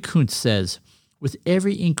 David Kuntz says, with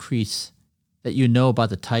every increase that you know about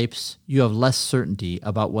the types, you have less certainty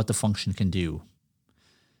about what the function can do.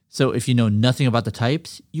 So if you know nothing about the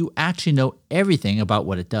types, you actually know everything about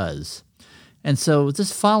what it does. And so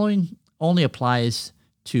this following only applies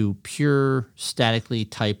to pure statically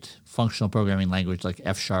typed functional programming language like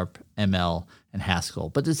F#, ML, and Haskell,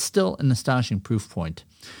 but it's still an astonishing proof point.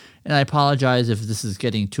 And I apologize if this is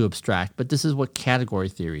getting too abstract, but this is what category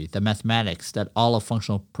theory, the mathematics that all of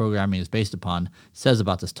functional programming is based upon, says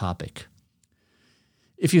about this topic.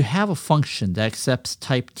 If you have a function that accepts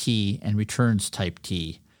type T and returns type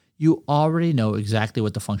T, you already know exactly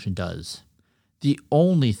what the function does. The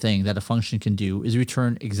only thing that a function can do is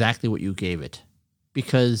return exactly what you gave it,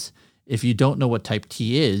 because if you don't know what type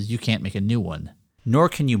T is, you can't make a new one. Nor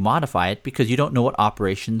can you modify it because you don't know what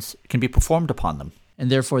operations can be performed upon them.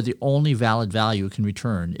 And therefore, the only valid value it can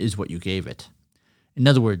return is what you gave it. In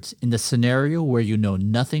other words, in the scenario where you know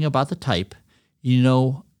nothing about the type, you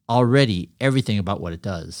know already everything about what it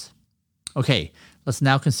does. Okay, let's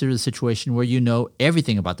now consider the situation where you know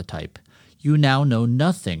everything about the type. You now know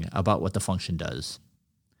nothing about what the function does.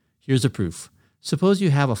 Here's a proof. Suppose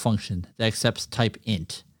you have a function that accepts type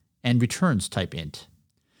int and returns type int.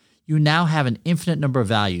 You now have an infinite number of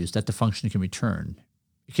values that the function can return.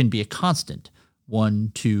 It can be a constant,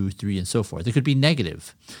 1, 2, 3, and so forth. It could be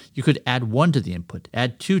negative. You could add 1 to the input,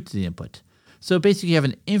 add 2 to the input. So basically you have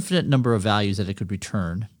an infinite number of values that it could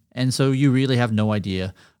return, and so you really have no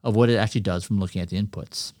idea of what it actually does from looking at the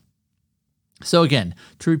inputs. So again,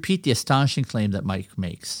 to repeat the astonishing claim that Mike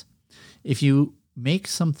makes, if you make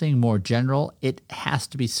something more general, it has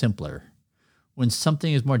to be simpler. When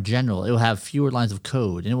something is more general, it will have fewer lines of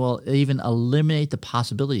code, and it will even eliminate the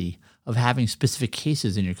possibility of having specific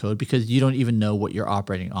cases in your code because you don't even know what you're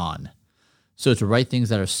operating on. So to write things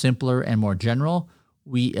that are simpler and more general,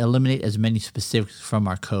 we eliminate as many specifics from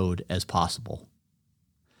our code as possible.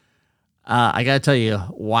 I got to tell you,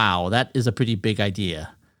 wow, that is a pretty big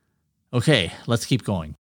idea. Okay, let's keep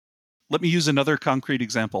going. Let me use another concrete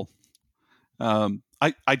example.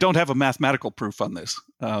 I don't have a mathematical proof on this,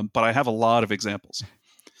 but I have a lot of examples.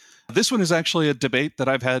 This one is actually a debate that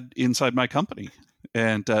I've had inside my company.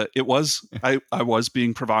 And I was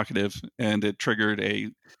being provocative, and it triggered a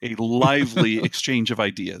lively exchange of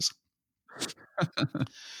ideas.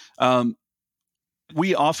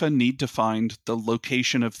 We often need to find the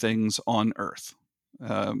location of things on Earth.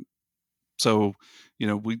 So,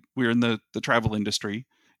 we're in the travel industry.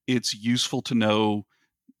 It's useful to know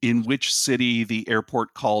in which city the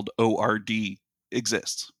airport called ORD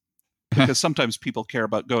exists, because sometimes people care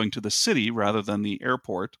about going to the city rather than the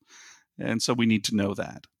airport. And so we need to know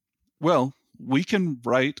that. Well, we can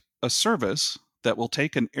write a service that will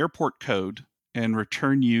take an airport code and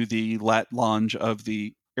return you the lat longe of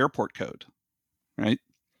the airport code, right?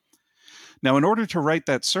 Now, in order to write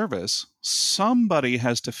that service, somebody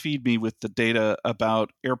has to feed me with the data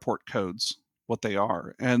about airport codes, what they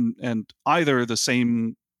are, and either the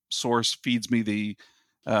same source feeds me the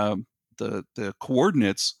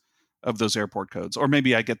coordinates of those airport codes, or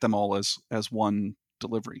maybe I get them all as one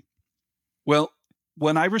delivery. Well,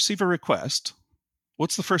 when I receive a request,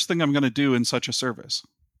 what's the first thing I'm going to do in such a service?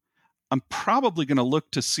 I'm probably going to look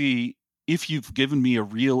to see if you've given me a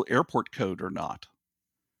real airport code or not.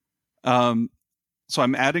 So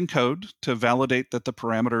I'm adding code to validate that the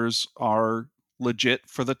parameters are legit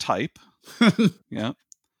for the type. Yeah.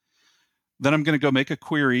 Then I'm going to go make a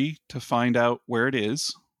query to find out where it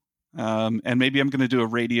is. And maybe I'm going to do a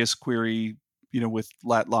radius query, with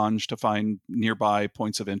lat longe to find nearby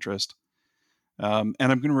points of interest. And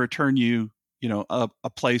I'm going to return you, a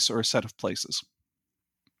place or a set of places.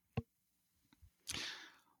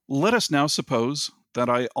 Let us now suppose that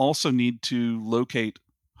I also need to locate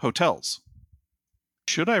hotels.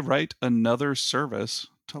 Should I write another service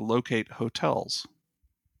to locate hotels?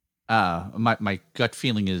 My gut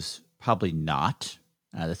feeling is probably not.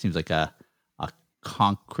 That seems like a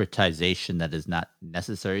concretization that is not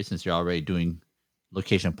necessary, since you're already doing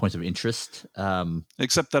location points of interest.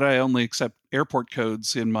 Except that I only accept airport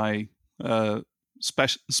codes in my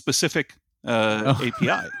specific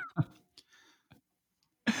API.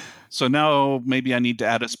 So now maybe I need to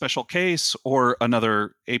add a special case or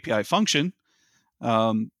another API function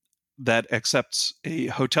that accepts a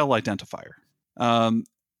hotel identifier.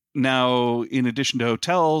 Now, in addition to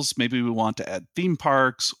hotels, maybe we want to add theme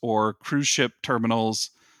parks or cruise ship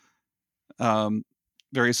terminals,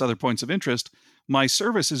 various other points of interest. My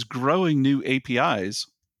service is growing new APIs,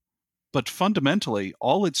 but fundamentally,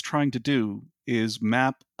 all it's trying to do is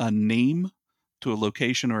map a name to a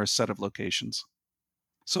location or a set of locations.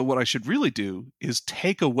 So what I should really do is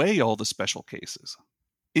take away all the special cases.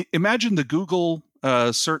 Imagine the Google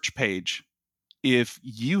search page. If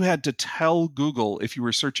you had to tell Google, if you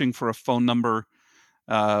were searching for a phone number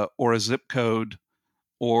or a zip code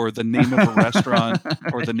or the name of a restaurant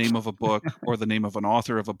or the name of a book or the name of an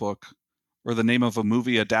author of a book or the name of a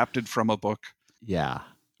movie adapted from a book. Yeah.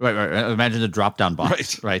 Right. Imagine the drop-down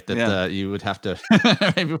box, right? That you would have to,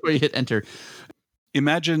 right before you hit enter.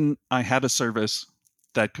 Imagine I had a service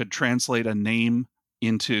that could translate a name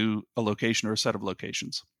into a location or a set of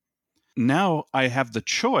locations. Now I have the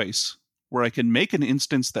choice where I can make an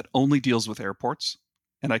instance that only deals with airports,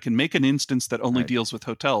 and I can make an instance that only deals with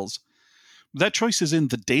hotels. That choice is in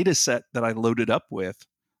the data set that I loaded up with,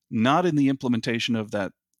 not in the implementation of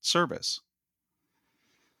that service.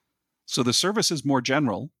 So the service is more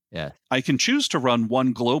general. Yeah. I can choose to run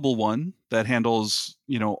one global one that handles,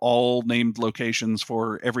 all named locations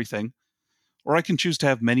for everything. Or I can choose to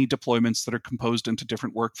have many deployments that are composed into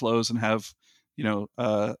different workflows and have,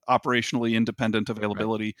 operationally independent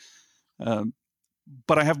availability. Right.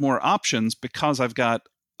 But I have more options because I've got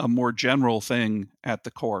a more general thing at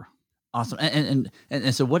the core. Awesome. And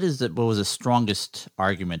so what was the strongest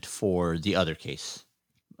argument for the other case?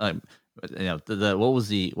 What was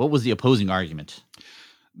the opposing argument?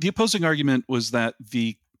 The opposing argument was that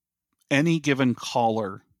any given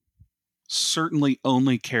caller certainly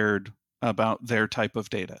only cared about their type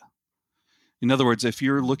of data. In other words, if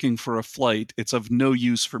you're looking for a flight, it's of no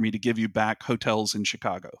use for me to give you back hotels in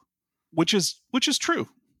Chicago, which is true.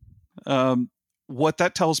 What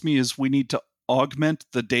that tells me is we need to augment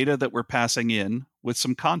the data that we're passing in with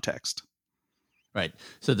some context. Right.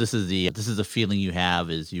 So this is the feeling you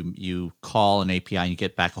have is you call an API and you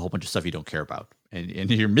get back a whole bunch of stuff you don't care about, and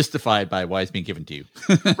you're mystified by why it's being given to you.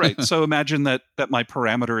 Right. So imagine that my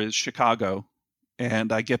parameter is Chicago,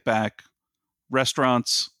 and I get back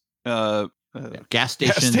restaurants, gas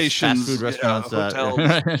stations, fast food restaurants, hotels,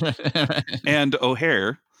 and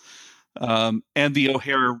O'Hare, and the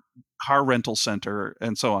O'Hare car rental center,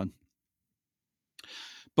 and so on.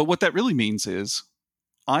 But what that really means is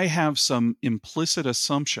I have some implicit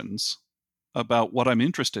assumptions about what I'm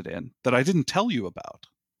interested in that I didn't tell you about.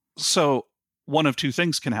 So one of two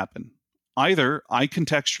things can happen. Either I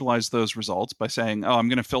contextualize those results by saying, oh, I'm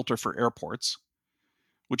going to filter for airports,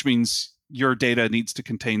 which means your data needs to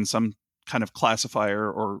contain some kind of classifier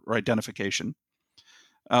or identification.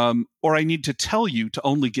 Or I need to tell you to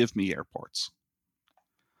only give me airports.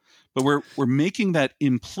 But we're making that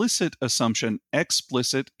implicit assumption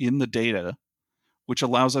explicit in the data, which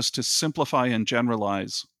allows us to simplify and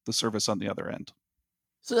generalize the service on the other end.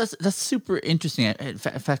 So that's super interesting. In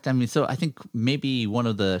fact, I mean, so I think maybe one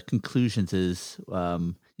of the conclusions is,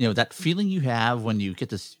 that feeling you have when you get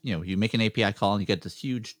this, you make an API call and you get this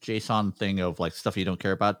huge JSON thing of like stuff you don't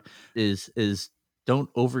care about is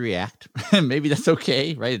don't overreact. Maybe that's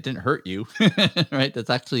okay, right? It didn't hurt you, right?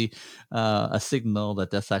 That's actually a signal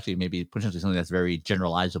that's actually maybe potentially something that's very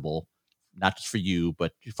generalizable, not just for you,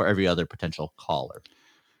 but for every other potential caller.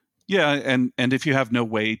 Yeah, and if you have no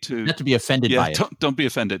way to Not to be offended by it. Don't be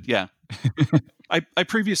offended. Yeah. I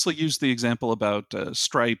previously used the example about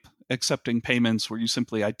Stripe accepting payments where you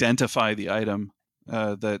simply identify the item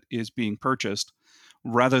that is being purchased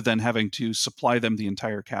rather than having to supply them the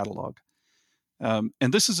entire catalog. And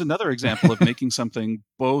this is another example of making something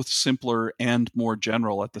both simpler and more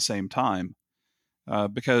general at the same time,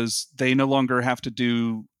 because they no longer have to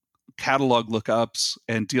do catalog lookups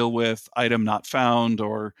and deal with item not found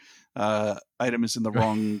or item is in the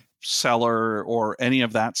wrong seller or any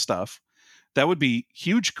of that stuff. That would be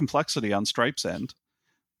huge complexity on Stripe's end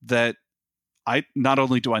that I not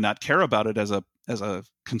only do I not care about it as a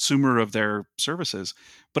consumer of their services,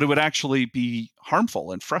 but it would actually be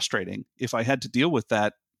harmful and frustrating if I had to deal with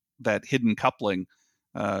that hidden coupling,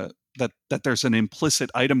 that there's an implicit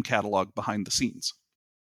item catalog behind the scenes.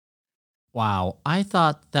 Wow, I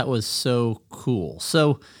thought that was so cool.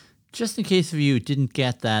 So, just in case of you didn't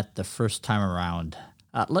get that the first time around,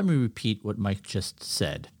 let me repeat what Mike just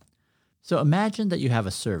said. So, imagine that you have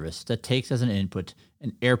a service that takes as an input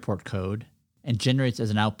an airport code and generates as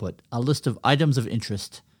an output a list of items of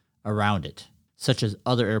interest around it, such as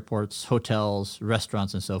other airports, hotels,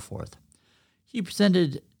 restaurants, and so forth. He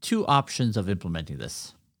presented two options of implementing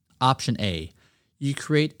this. Option A, you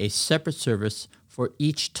create a separate service for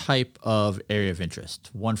each type of area of interest,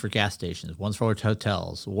 one for gas stations, one for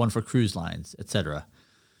hotels, one for cruise lines, etc.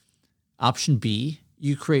 Option B,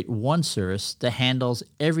 you create one service that handles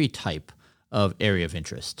every type of area of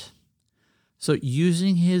interest. So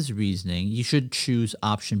using his reasoning, you should choose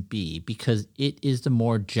option B because it is the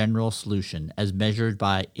more general solution as measured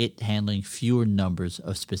by it handling fewer numbers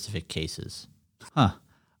of specific cases. I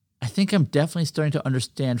think I'm definitely starting to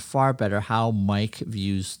understand far better how Mike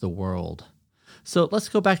views the world. So let's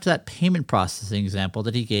go back to that payment processing example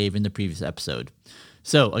that he gave in the previous episode.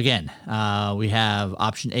 So again, we have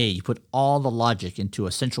option A. You put all the logic into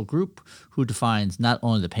a central group who defines not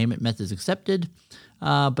only the payment methods accepted,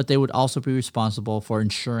 but they would also be responsible for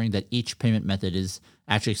ensuring that each payment method is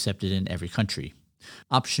actually accepted in every country.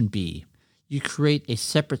 Option B. You create a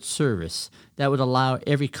separate service that would allow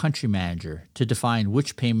every country manager to define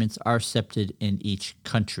which payments are accepted in each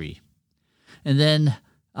country. And then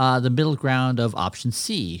the middle ground of option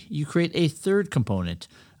C, you create a third component,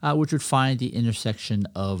 which would find the intersection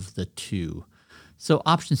of the two. So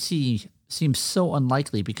option C seems so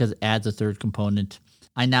unlikely because it adds a third component.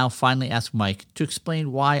 I now finally ask Mike to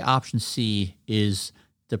explain why option C is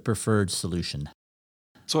the preferred solution.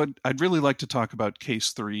 So I'd really like to talk about case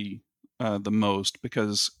 3 the most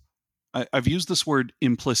because I've used this word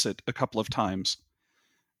implicit a couple of times.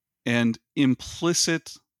 And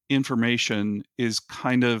implicit information is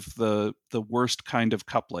kind of the worst kind of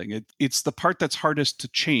coupling. It's the part that's hardest to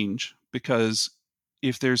change because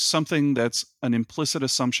if there's something that's an implicit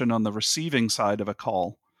assumption on the receiving side of a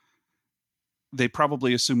call, they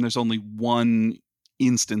probably assume there's only one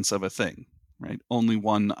instance of a thing, right? Only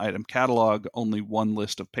one item catalog, only one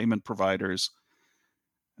list of payment providers.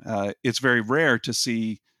 It's very rare to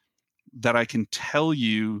see that I can tell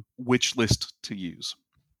you which list to use.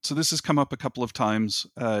 So this has come up a couple of times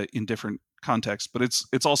in different contexts, but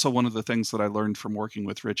it's also one of the things that I learned from working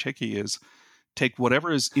with Rich Hickey is take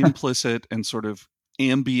whatever is implicit and sort of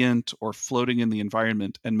ambient or floating in the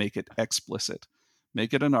environment and make it explicit.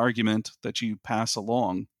 Make it an argument that you pass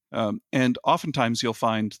along. And oftentimes you'll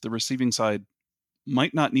find the receiving side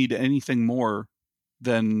might not need anything more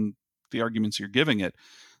than the arguments you're giving it.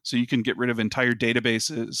 So you can get rid of entire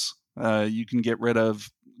databases. You can get rid of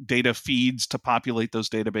data feeds to populate those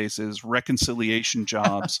databases, reconciliation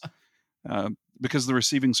jobs, because the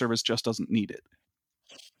receiving service just doesn't need it.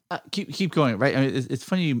 Keep going, right? I mean, it's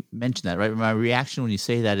funny you mention that, right? My reaction when you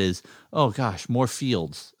say that is, oh gosh, more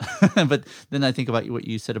fields. But then I think about what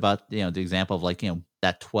you said about the example of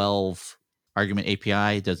that 12 argument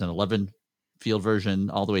API does an 11 field version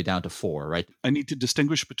all the way down to 4, right? I need to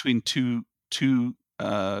distinguish between two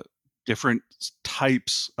different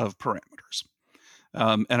types of parameters.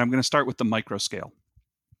 And I'm going to start with the micro scale.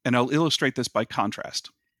 And I'll illustrate this by contrast.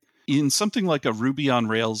 In something like a Ruby on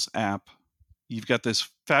Rails app, you've got this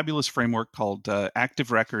fabulous framework called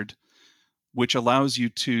Active Record, which allows you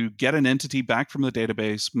to get an entity back from the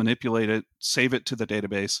database, manipulate it, save it to the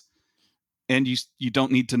database. And you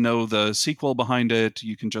don't need to know the SQL behind it.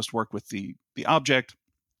 You can just work with the object.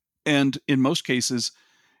 And in most cases,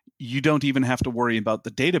 you don't even have to worry about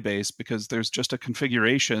the database because there's just a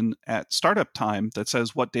configuration at startup time that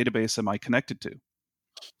says, what database am I connected to?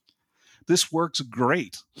 This works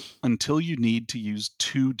great until you need to use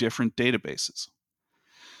two different databases.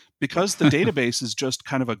 Because the database is just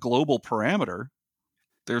kind of a global parameter,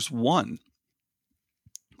 there's one.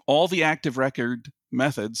 All the active record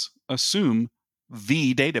methods assume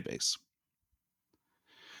the database.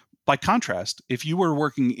 By contrast, if you were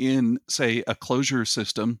working in, say, a closure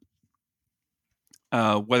system,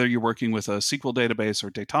 whether you're working with a SQL database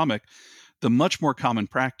or Datomic, the much more common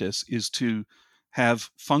practice is to have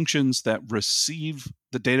functions that receive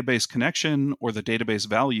the database connection or the database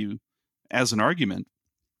value as an argument.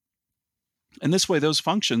 And this way, those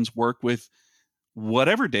functions work with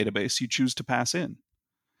whatever database you choose to pass in.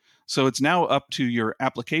 So it's now up to your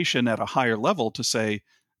application at a higher level to say,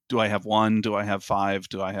 do I have one? Do I have five?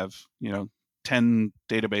 Do I have 10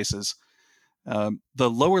 databases? The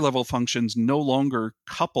lower level functions no longer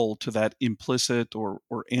couple to that implicit or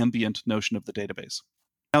ambient notion of the database.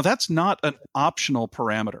 Now, that's not an optional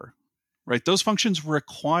parameter, right? Those functions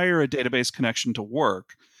require a database connection to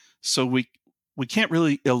work. So we can't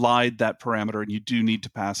really elide that parameter, and you do need to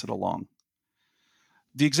pass it along.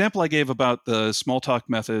 The example I gave about the small talk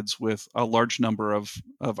methods with a large number of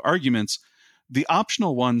arguments, the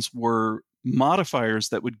optional ones were modifiers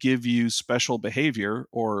that would give you special behavior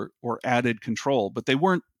or added control, but they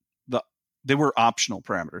were optional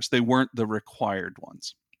parameters. They weren't the required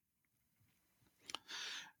ones.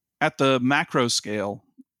 At the macro scale,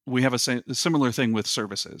 we have a similar thing with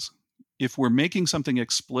services. If we're making something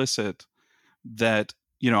explicit that,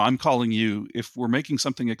 I'm calling you, if we're making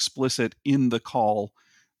something explicit in the call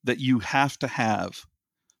that you have to have,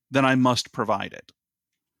 then I must provide it.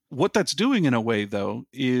 What that's doing in a way, though,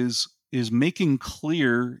 is making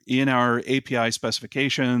clear in our API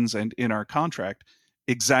specifications and in our contract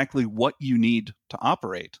exactly what you need to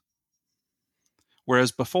operate.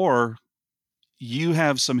 Whereas before, you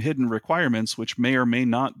have some hidden requirements which may or may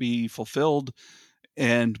not be fulfilled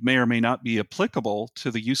and may or may not be applicable to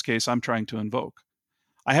the use case I'm trying to invoke.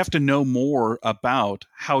 I have to know more about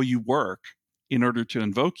how you work in order to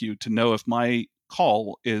invoke you to know if my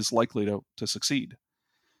call is likely to succeed.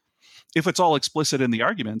 If it's all explicit in the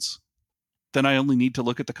arguments, then I only need to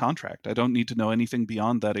look at the contract. I don't need to know anything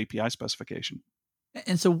beyond that API specification.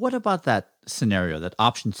 And so what about that scenario, that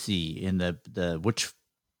option C in the which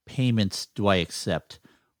payments do I accept?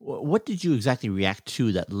 What did you exactly react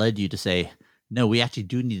to that led you to say, no, we actually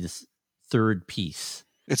do need this third piece?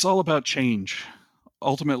 It's all about change.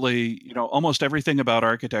 Ultimately, almost everything about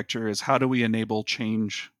architecture is how do we enable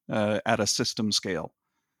change at a system scale.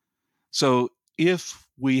 So if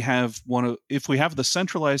we have the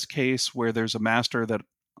centralized case where there's a master that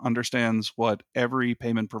understands what every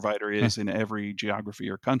payment provider is in every geography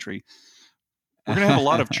or country, we're going to have a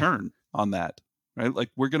lot of churn on that, right? Like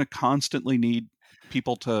we're going to constantly need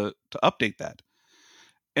people to update that.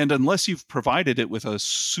 And unless you've provided it with a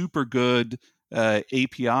super good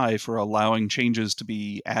API for allowing changes to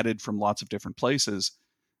be added from lots of different places,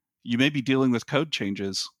 you may be dealing with code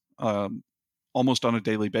changes almost on a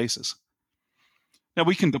daily basis. Now,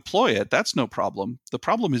 we can deploy it. That's no problem. The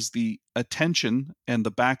problem is the attention and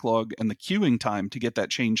the backlog and the queuing time to get that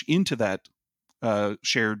change into that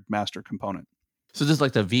shared master component. So this is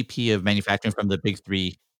like the VP of manufacturing from the big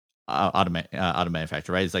three auto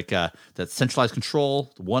manufacturer, right? It's like that centralized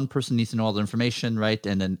control. One person needs to know all the information, right?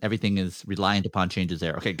 And then everything is reliant upon changes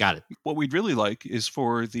there. Okay, got it. What we'd really like is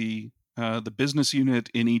for the business unit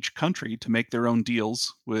in each country to make their own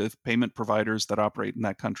deals with payment providers that operate in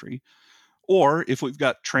that country. Or if we've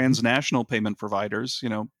got transnational payment providers,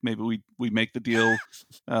 maybe we make the deal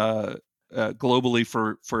globally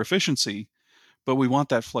for efficiency, but we want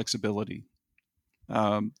that flexibility.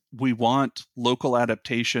 We want local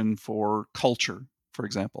adaptation for culture, for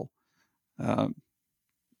example.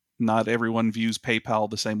 Not everyone views PayPal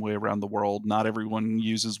the same way around the world. Not everyone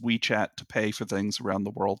uses WeChat to pay for things around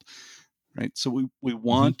the world, right? So we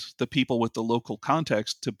want the people with the local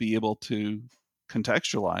context to be able to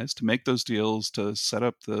contextualize, to make those deals, to set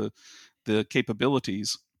up the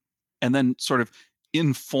capabilities. and then sort of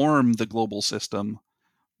inform the global system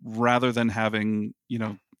rather than having,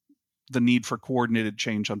 the need for coordinated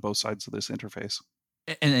change on both sides of this interface.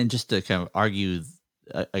 And just to kind of argue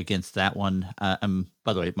against that one,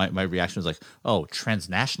 by the way, my reaction was like, "Oh,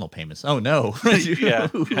 transnational payments. Oh no, Yeah,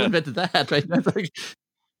 who invented that?" Right? That's like,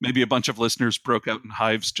 maybe a bunch of listeners broke out in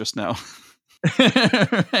hives just now.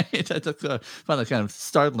 right? That's found that kind of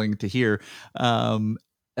startling to hear.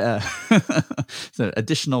 Uh, so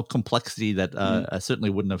additional complexity that certainly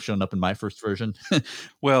wouldn't have shown up in my first version.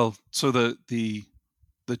 Well, so the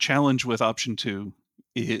challenge with option 2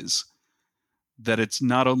 is that it's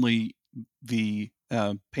not only the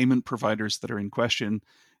payment providers that are in question,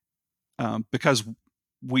 because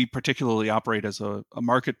we particularly operate as a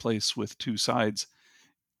marketplace with two sides.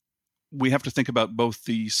 We have to think about both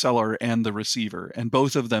the seller and the receiver, and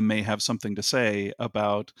both of them may have something to say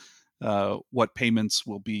about what payments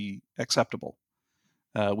will be acceptable.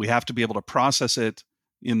 We have to be able to process it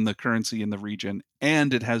in the currency in the region,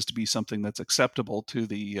 and it has to be something that's acceptable to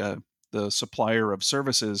the supplier of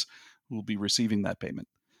services who will be receiving that payment.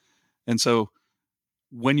 And so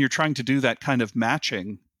when you're trying to do that kind of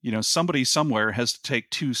matching, somebody somewhere has to take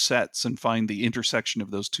two sets and find the intersection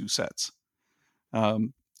of those two sets.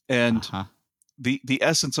 And the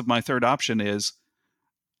essence of my third option is,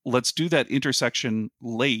 let's do that intersection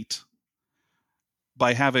late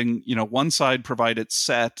by having, one side provide its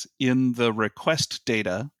set in the request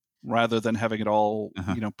data rather than having it all,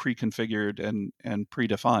 pre-configured and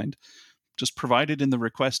predefined. Just provide it in the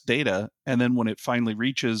request data, and then when it finally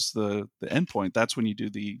reaches the endpoint, that's when you do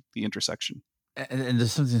the intersection. And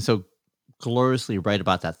there's something so gloriously right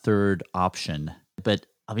about that third option. But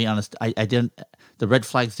I'll be honest, I didn't. The red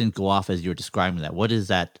flags didn't go off as you were describing that. What is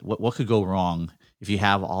that? What could go wrong if you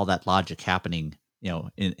have all that logic happening?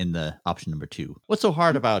 In the option number 2. What's so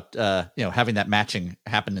hard about having that matching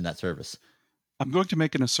happen in that service? I'm going to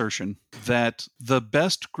make an assertion that the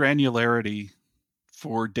best granularity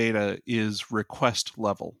for data is request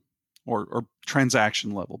level or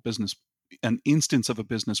transaction level, business, an instance of a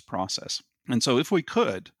business process. And so if we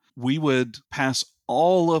could, we would pass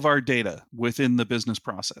all of our data within the business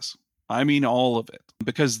process. I mean, all of it,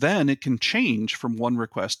 because then it can change from one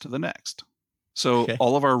request to the next. So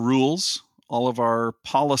all of our rules, all of our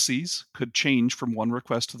policies could change from one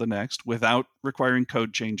request to the next without requiring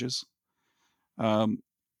code changes.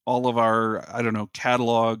 All of our,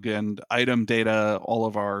 catalog and item data, all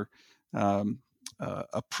of our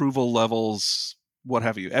approval levels, what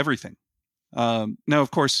have you, everything. Now,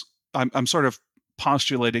 of course, I'm sort of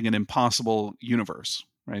postulating an impossible universe,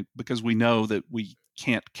 right? Because we know that we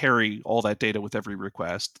can't carry all that data with every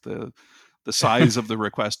request. The size of the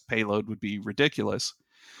request payload would be ridiculous,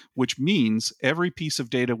 which means every piece of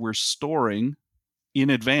data we're storing in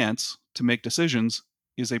advance to make decisions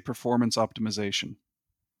is a performance optimization.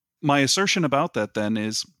 My assertion about that then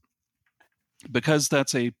is, because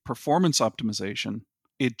that's a performance optimization,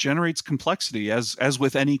 it generates complexity as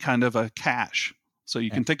with any kind of a cache. So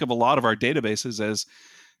you can think of a lot of our databases as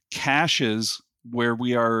caches where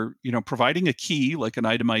we are, providing a key like an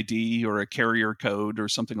item ID or a carrier code or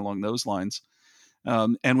something along those lines.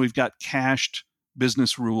 And we've got cached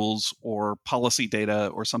business rules or policy data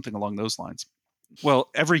or something along those lines. Well,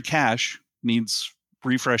 every cache needs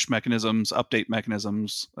refresh mechanisms, update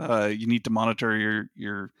mechanisms. You need to monitor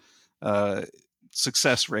your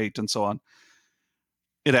success rate and so on.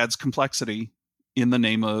 It adds complexity in the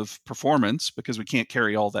name of performance because we can't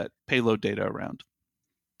carry all that payload data around.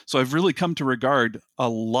 So I've really come to regard a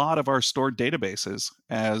lot of our stored databases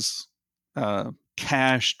as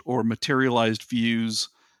cached or materialized views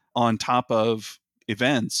on top of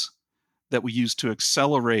events that we use to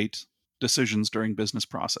accelerate decisions during business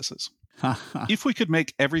processes. If we could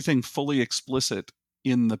make everything fully explicit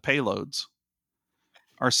in the payloads,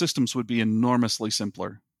 our systems would be enormously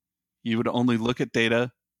simpler. You would only look at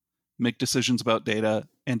data, make decisions about data,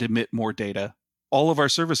 and emit more data. All of our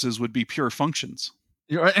services would be pure functions.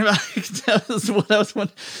 You're right. That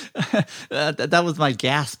was my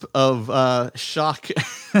gasp of shock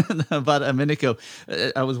about a minute ago.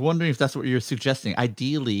 I was wondering if that's what you're suggesting.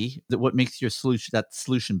 Ideally, that what makes your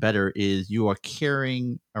solution better is you are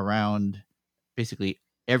carrying around basically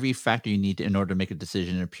every factor you need in order to make a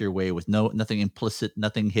decision in a pure way with nothing implicit,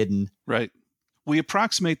 nothing hidden. Right. We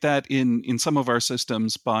approximate that in some of our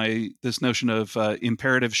systems by this notion of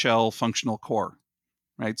imperative shell functional core.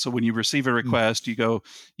 Right. So when you receive a request, you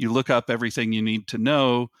look up everything you need to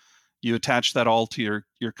know, you attach that all to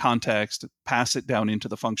your context, pass it down into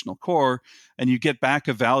the functional core, and you get back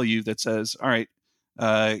a value that says, all right,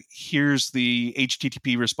 here's the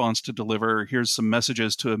HTTP response to deliver, here's some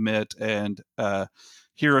messages to emit, and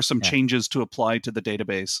Here are some Yeah. changes to apply to the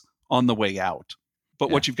database on the way out. But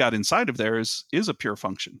what you've got inside of there is a pure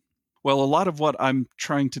function. Well, a lot of what I'm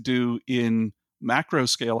trying to do in macro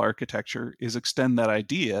scale architecture is extend that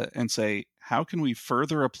idea and say, how can we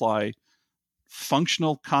further apply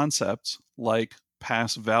functional concepts like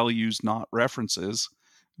pass values, not references,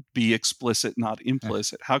 be explicit, not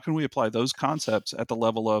implicit? How can we apply those concepts at the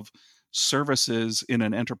level of services in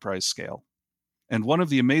an enterprise scale? And one of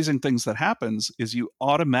the amazing things that happens is you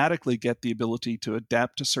automatically get the ability to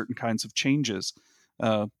adapt to certain kinds of changes,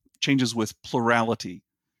 changes with plurality.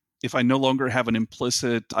 If I no longer have an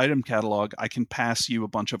implicit item catalog, I can pass you a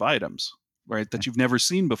bunch of items, right, that you've never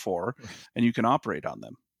seen before, and you can operate on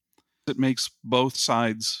them. It makes both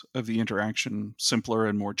sides of the interaction simpler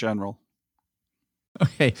and more general.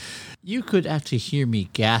 Okay. You could actually hear me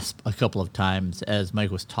gasp a couple of times as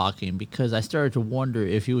Mike was talking because I started to wonder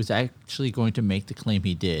if he was actually going to make the claim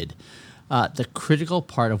he did. The critical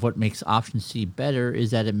part of what makes Option C better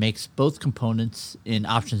is that it makes both components in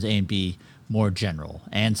Options A and B more general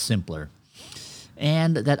and simpler,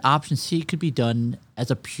 and that Option C could be done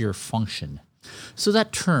as a pure function. So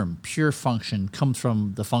that term, pure function, comes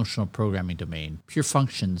from the functional programming domain. Pure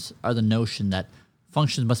functions are the notion that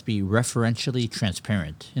functions must be referentially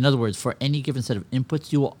transparent. In other words, for any given set of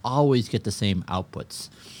inputs, you will always get the same outputs.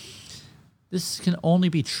 This can only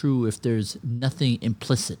be true if there's nothing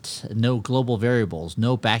implicit, no global variables,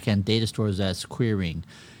 no backend data stores that's querying.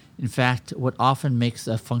 In fact, what often makes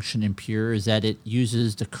a function impure is that it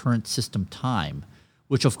uses the current system time,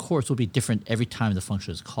 which of course will be different every time the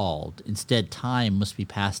function is called. Instead, time must be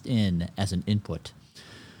passed in as an input.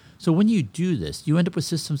 So when you do this, you end up with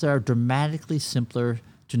systems that are dramatically simpler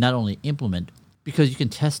to not only implement, because you can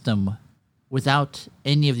test them without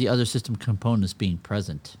any of the other system components being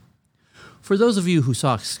present. For those of you who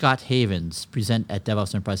saw Scott Havens present at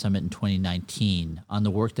DevOps Enterprise Summit in 2019 on the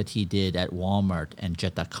work that he did at Walmart and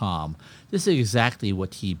Jet.com, this is exactly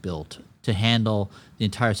what he built to handle the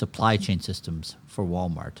entire supply chain systems for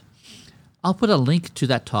Walmart. I'll put a link to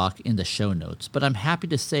that talk in the show notes, but I'm happy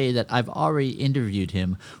to say that I've already interviewed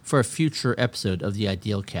him for a future episode of the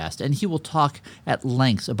Ideal Cast, and he will talk at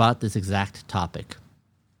length about this exact topic.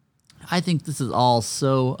 I think this is all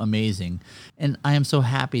so amazing, and I am so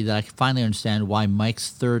happy that I finally understand why Mike's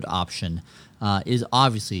third option is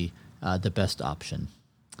obviously the best option.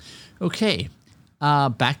 Okay.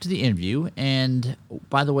 Back to the interview. And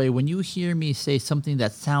by the way, when you hear me say something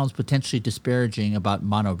that sounds potentially disparaging about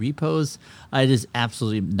monorepos, it is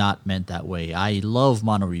absolutely not meant that way. I love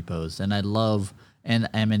monorepos, and I love and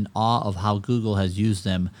am in awe of how Google has used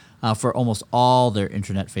them for almost all their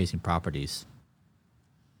internet-facing properties.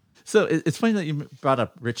 So it's funny that you brought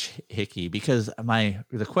up Rich Hickey, because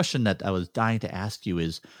the question that I was dying to ask you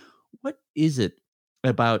is, what is it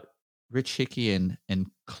about Rich Hickey and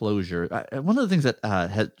Clojure? One of the things that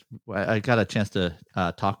I got a chance to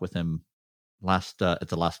talk with him at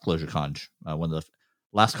the last Clojure Conj, one of the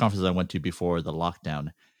last conferences I went to before the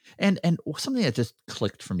lockdown, and something that just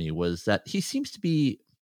clicked for me was that he seems to be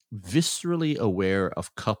viscerally aware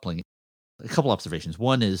of coupling. A couple observations.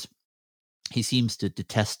 One is he seems to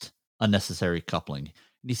detest unnecessary coupling,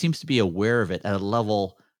 and he seems to be aware of it at a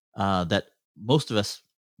level that most of us,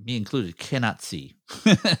 me included, cannot see.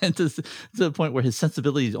 to the point where his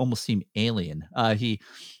sensibilities almost seem alien. I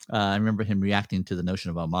remember him reacting to the notion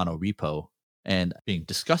of a monorepo and being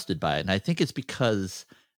disgusted by it. And I think it's because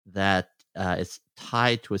that it's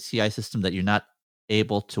tied to a CI system that you're not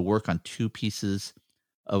able to work on two pieces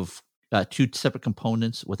of two separate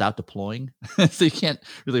components without deploying. So you can't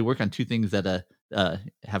really work on two things that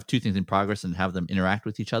have two things in progress and have them interact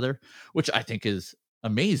with each other, which I think is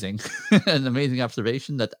amazing. An amazing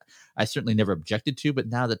observation that I certainly never objected to, but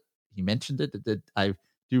now that he mentioned it, that I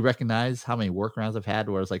do recognize how many workarounds I've had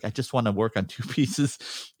where it's like I just want to work on two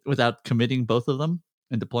pieces without committing both of them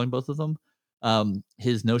and deploying both of them.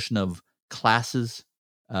 His notion of classes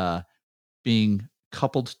being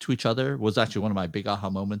coupled to each other was actually one of my big aha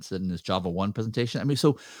moments in this Java 1 presentation. I mean,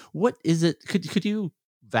 so what is it? Could you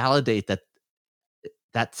validate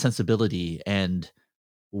that sensibility, and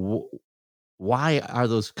why are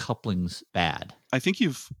those couplings bad? I think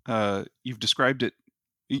you've described it.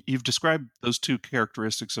 You've described those two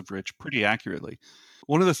characteristics of Rich pretty accurately.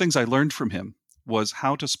 One of the things I learned from him was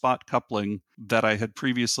how to spot coupling that I had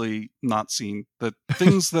previously not seen. The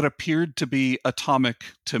things that appeared to be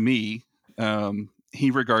atomic to me, he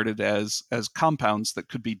regarded as compounds that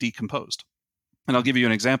could be decomposed. And I'll give you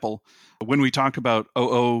an example. When we talk about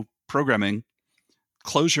OO programming,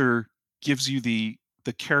 Clojure gives you the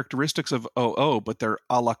characteristics of OO, but they're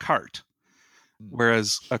a la carte.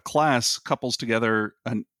 Whereas a class couples together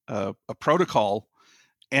a protocol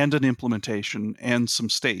and an implementation and some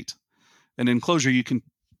state. And in Clojure, you can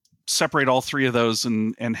separate all three of those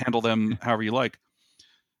and handle them however you like.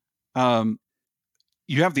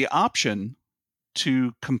 You have the option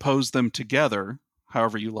to compose them together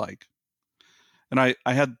however you like. And I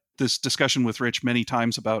had this discussion with Rich many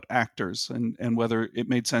times about actors and whether it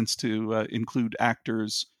made sense to include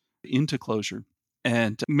actors into Clojure.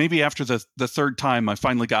 And maybe after the third time, I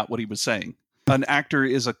finally got what he was saying. An actor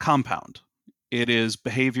is a compound. It is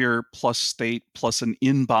behavior plus state plus an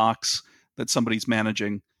inbox that somebody's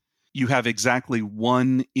managing. You have exactly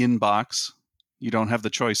one inbox. You don't have the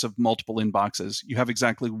choice of multiple inboxes. You have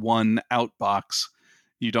exactly one outbox.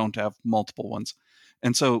 You don't have multiple ones.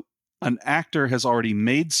 And so an actor has already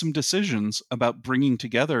made some decisions about bringing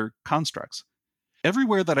together constructs.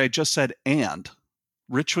 Everywhere that I just said and,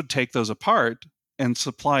 Rich would take those apart and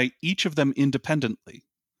supply each of them independently.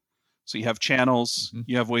 So you have channels,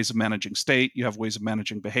 you have ways of managing state, you have ways of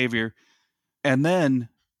managing behavior. And then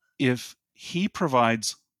if he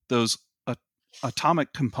provides those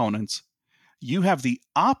atomic components, you have the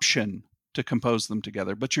option to compose them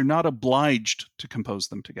together, but you're not obliged to compose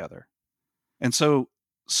them together. And so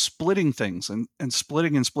splitting things and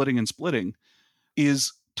splitting and splitting and splitting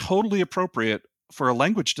is totally appropriate for a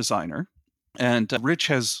language designer. And Rich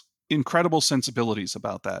has incredible sensibilities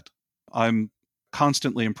about that. I'm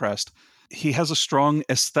constantly impressed. He has a strong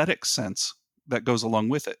aesthetic sense that goes along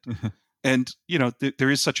with it. And,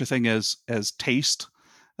 there is such a thing as taste,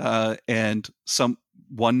 and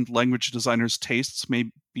one language designer's tastes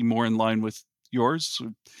may be more in line with yours.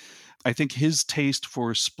 I think his taste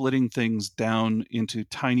for splitting things down into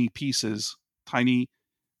tiny pieces, tiny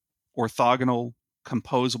orthogonal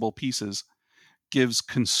composable pieces, gives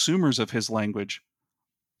consumers of his language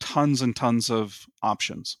tons and tons of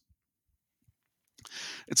options.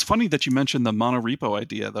 It's funny that you mentioned the monorepo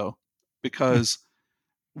idea, though, because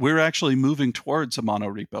we're actually moving towards a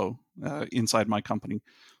monorepo inside my company,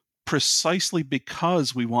 precisely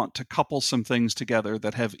because we want to couple some things together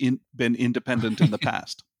that have been independent in the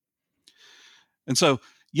past. And so,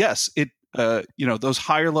 yes, those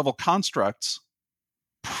higher level constructs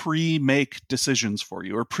pre-make decisions for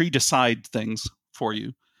you or pre-decide things for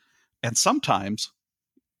you. And sometimes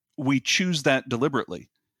we choose that deliberately.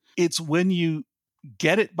 It's when you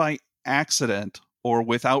get it by accident or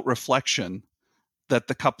without reflection that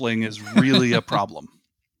the coupling is really a problem.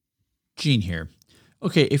 Gene here.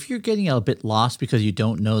 Okay, if you're getting a bit lost because you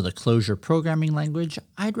don't know the Clojure programming language,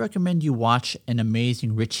 I'd recommend you watch an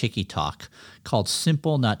amazing Rich Hickey talk called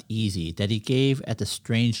Simple Not Easy that he gave at the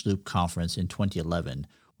Strange Loop conference in 2011,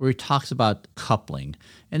 where he talks about coupling.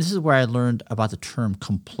 And this is where I learned about the term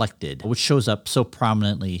complected, which shows up so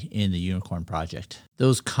prominently in the Unicorn project.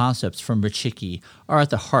 Those concepts from Rich Hickey are at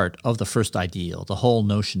the heart of the first ideal, the whole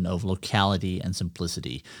notion of locality and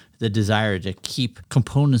simplicity, the desire to keep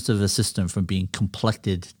components of a system from being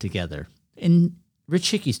complected together. In Rich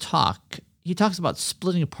Hickey's talk, he talks about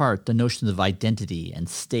splitting apart the notions of identity and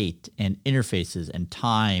state and interfaces and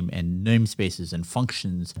time and namespaces and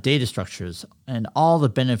functions, data structures, and all the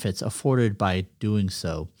benefits afforded by doing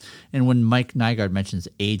so. And when Mike Nygard mentions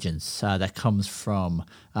agents, that comes from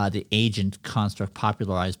the agent construct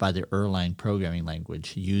popularized by the Erlang programming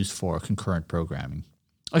language used for concurrent programming.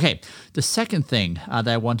 Okay, the second thing that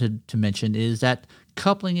I wanted to mention is that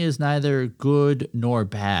coupling is neither good nor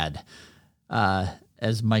bad.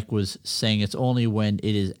 As Mike was saying, it's only when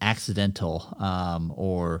it is accidental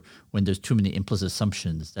or when there's too many implicit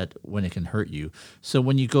assumptions that when it can hurt you. So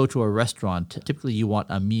when you go to a restaurant, typically you want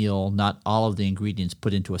a meal, not all of the ingredients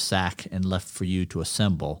put into a sack and left for you to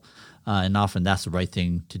assemble. And often that's the right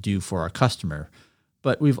thing to do for our customer.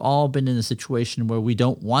 But we've all been in a situation where we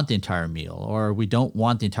don't want the entire meal or we don't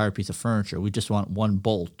want the entire piece of furniture. We just want one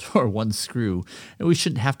bolt or one screw. And we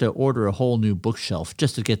shouldn't have to order a whole new bookshelf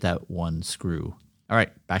just to get that one screw. All right,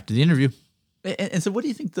 back to the interview. And so what do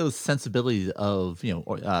you think those sensibilities of,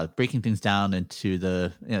 breaking things down into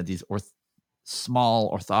these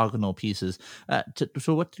small orthogonal pieces,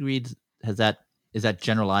 to what degree is that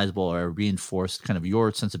generalizable or reinforced kind of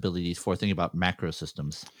your sensibilities for thinking about macro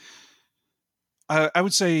systems? I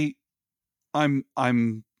would say I'm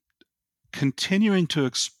continuing to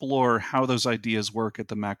explore how those ideas work at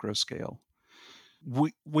the macro scale.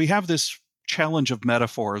 We have this challenge of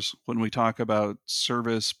metaphors when we talk about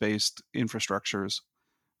service-based infrastructures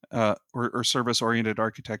or service-oriented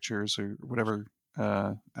architectures or whatever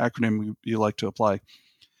acronym you like to apply.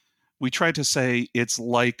 We try to say it's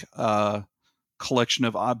like a collection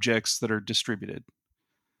of objects that are distributed,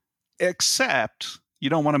 except you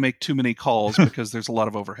don't want to make too many calls because there's a lot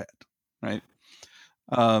of overhead, right?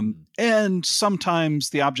 And sometimes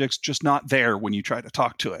the object's just not there when you try to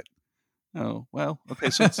talk to it. Oh, well, okay,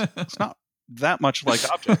 so it's not that much like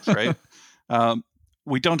objects, right?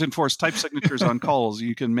 We don't enforce type signatures on calls.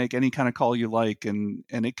 You can make any kind of call you like, and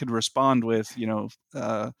it can respond with,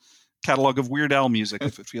 catalog of Weird Al music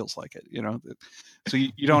if it feels like it, So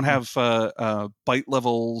you don't have byte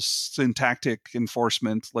level syntactic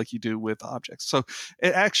enforcement like you do with objects. So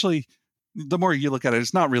it actually, the more you look at it,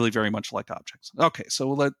 it's not really very much like objects. Okay,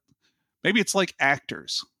 so maybe it's like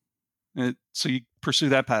actors. So you pursue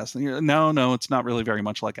that path. No, it's not really very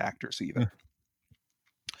much like actors either.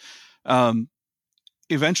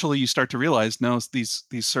 Eventually, you start to realize, no, these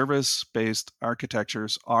service-based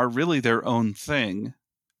architectures are really their own thing.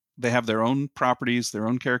 They have their own properties, their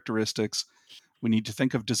own characteristics. We need to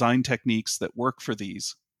think of design techniques that work for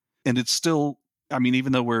these. And it's still,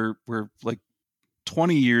 even though we're like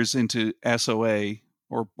 20 years into SOA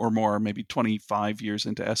or more, maybe 25 years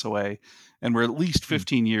into SOA, and we're at least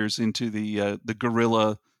 15 years into the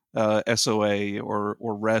guerrilla SOA or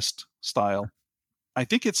REST style. I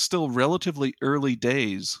think it's still relatively early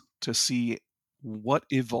days to see what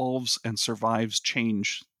evolves and survives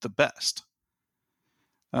change the best.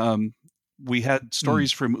 We had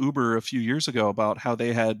stories from Uber a few years ago about how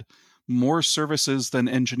they had more services than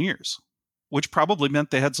engineers, which probably meant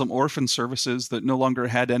they had some orphan services that no longer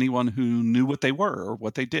had anyone who knew what they were or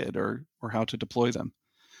what they did or how to deploy them.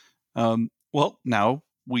 Well, now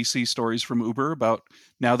we see stories from Uber about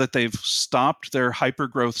now that they've stopped their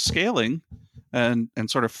hypergrowth scaling and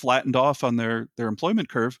sort of flattened off on their employment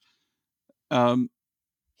curve.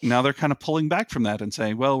 Now they're kind of pulling back from that and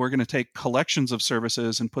saying, well, we're going to take collections of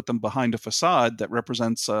services and put them behind a facade that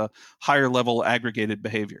represents a higher level aggregated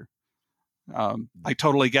behavior. I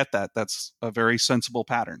totally get that. That's a very sensible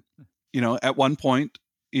pattern. At one point,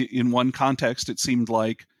 in one context, it seemed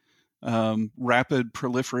like rapid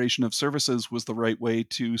proliferation of services was the right way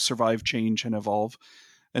to survive change and evolve.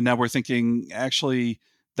 And now we're thinking, actually,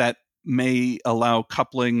 that may allow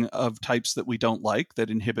coupling of types that we don't like that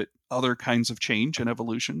inhibit other kinds of change and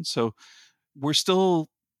evolution. So we're still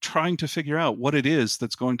trying to figure out what it is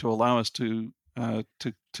that's going to allow us to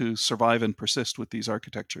survive and persist with these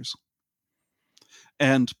architectures.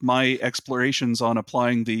 And my explorations on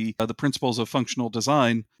applying the principles of functional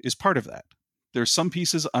design is part of that. There's some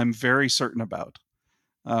pieces I'm very certain about.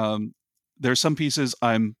 There's some pieces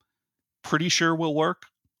I'm pretty sure will work,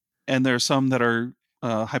 and there are some that are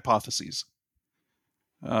hypotheses.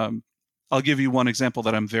 I'll give you one example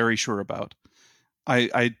that I'm very sure about.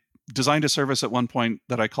 I designed a service at one point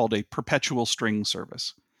that I called a perpetual string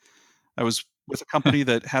service. I was with a company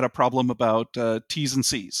that had a problem about T's and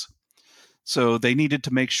C's. So they needed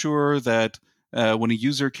to make sure that when a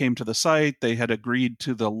user came to the site, they had agreed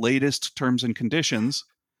to the latest terms and conditions.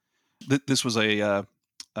 This was a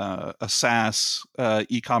SaaS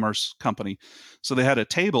e-commerce company. So they had a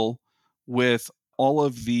table with all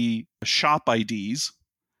of the shop IDs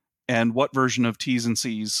and what version of T's and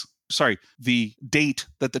C's, the date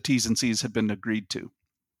that the T's and C's had been agreed to.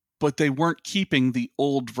 But they weren't keeping the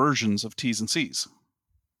old versions of T's and C's.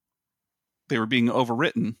 They were being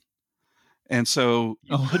overwritten. And so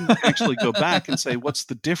you couldn't actually go back and say, what's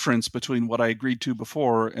the difference between what I agreed to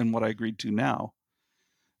before and what I agreed to now?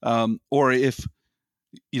 Or if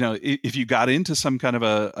you got into some kind of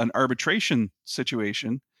an arbitration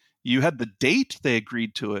situation, you had the date they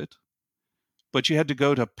agreed to it, but you had to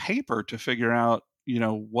go to paper to figure out,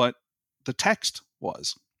 what the text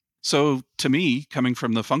was. So to me, coming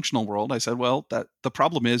from the functional world, I said, well, that the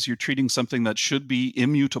problem is you're treating something that should be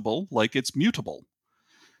immutable like it's mutable.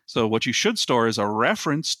 So what you should store is a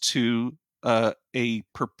reference to a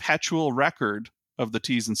perpetual record of the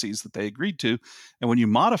T's and C's that they agreed to. And when you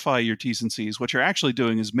modify your T's and C's, what you're actually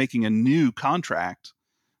doing is making a new contract,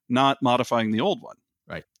 not modifying the old one.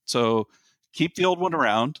 Right. So keep the old one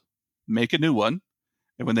around, make a new one.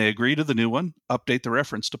 And when they agree to the new one, update the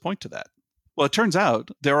reference to point to that. Well, it turns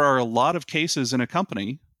out there are a lot of cases in a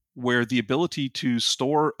company where the ability to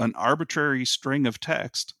store an arbitrary string of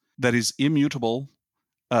text that is immutable,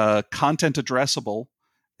 content addressable,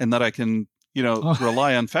 and that I can,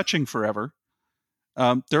 rely on fetching forever.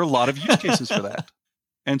 There are a lot of use cases for that.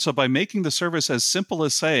 And so by making the service as simple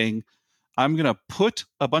as saying, I'm going to put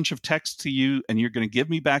a bunch of text to you and you're going to give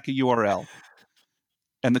me back a URL.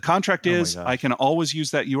 And the contract is I can always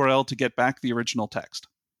use that URL to get back the original text.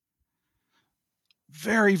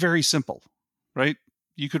 Very, very simple, right?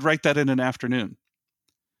 You could write that in an afternoon.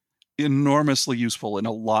 Enormously useful in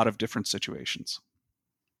a lot of different situations.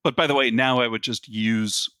 But by the way, now I would just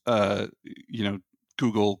use,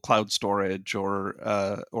 Google Cloud Storage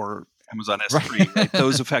or Amazon S3, Right. right?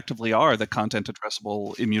 Those effectively are the content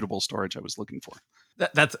addressable, immutable storage I was looking for.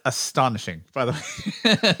 That's astonishing, by the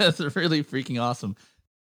way. That's really freaking awesome.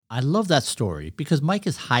 I love that story because Mike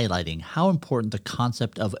is highlighting how important the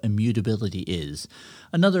concept of immutability is,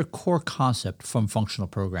 another core concept from functional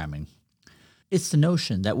programming. It's the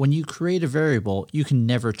notion that when you create a variable, you can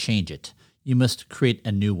never change it. You must create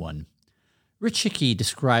a new one. Rich Hickey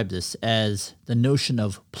described this as the notion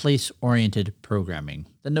of place-oriented programming,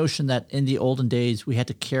 the notion that in the olden days we had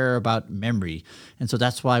to care about memory, and so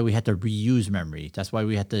that's why we had to reuse memory. That's why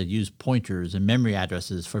we had to use pointers and memory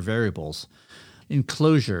addresses for variables. In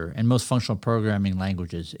Clojure and most functional programming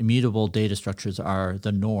languages, immutable data structures are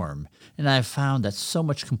the norm, and I've found that so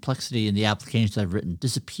much complexity in the applications I've written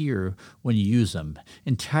disappear when you use them.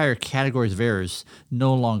 Entire categories of errors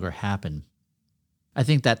no longer happen. I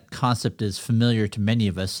think that concept is familiar to many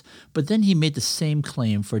of us, but then he made the same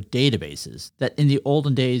claim for databases, that in the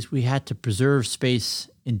olden days we had to preserve space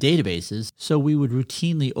in databases, so we would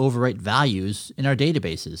routinely overwrite values in our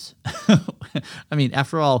databases. I mean,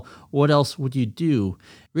 after all, what else would you do?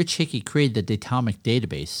 Rich Hickey created the Datomic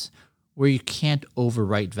database, where you can't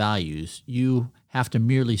overwrite values. You have to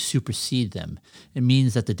merely supersede them. It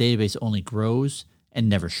means that the database only grows and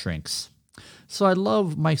never shrinks. So I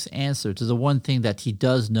love Mike's answer to the one thing that he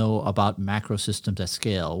does know about macro systems at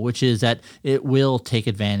scale, which is that it will take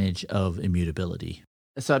advantage of immutability.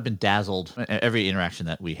 So I've been dazzled every interaction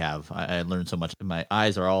that we have. I learned so much. My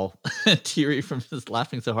eyes are all teary from just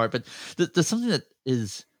laughing so hard. But there's something that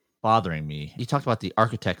is bothering me. You talked about the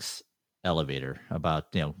architect's elevator,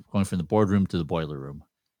 about going from the boardroom to the boiler room,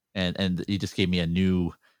 and you just gave me a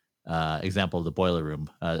new example of the boiler room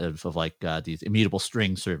of like these immutable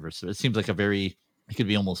string servers. So it seems like it could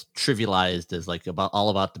be almost trivialized as like all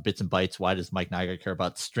about the bits and bytes. Why does Mike Nygard care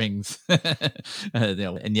about strings?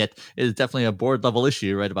 And yet it is definitely a board level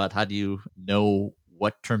issue, right? About how do you know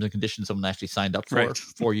what terms and conditions someone actually signed up for Right.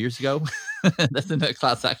 4 years ago? That's in a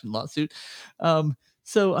class action lawsuit.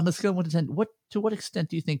 So on a scale of 1 to 10, to what extent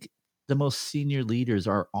do you think the most senior leaders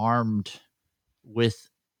are armed with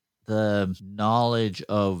the knowledge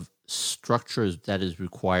of structures that is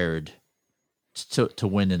required to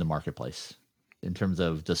win in the marketplace, in terms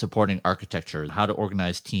of the supporting architecture, how to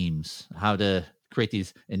organize teams, how to create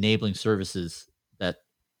these enabling services that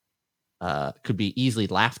could be easily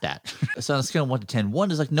laughed at? So on a scale of 1 to 10,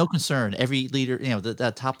 1 is like no concern. Every leader,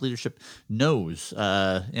 that top leadership knows,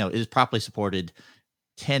 is properly supported.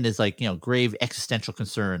 10 is like, grave existential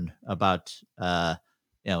concern about,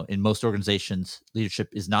 in most organizations, leadership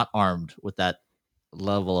is not armed with that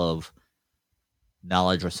level of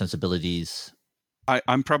knowledge or sensibilities.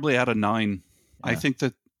 I'm probably at a 9. I Yeah. think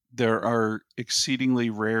that there are exceedingly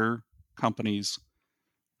rare companies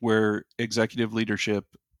where executive leadership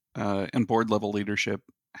and board level leadership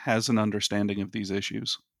has an understanding of these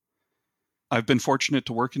issues. I've been fortunate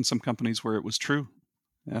to work in some companies where it was true,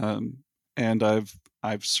 and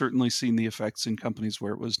I've certainly seen the effects in companies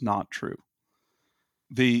where it was not true.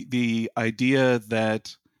 The idea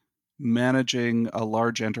that managing a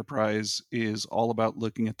large enterprise is all about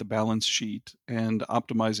looking at the balance sheet and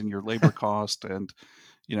optimizing your labor cost and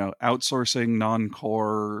outsourcing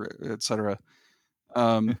non-core, etc.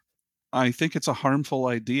 I think it's a harmful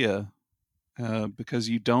idea because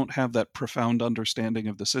you don't have that profound understanding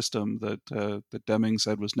of the system that Deming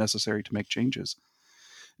said was necessary to make changes.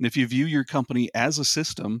 And if you view your company as a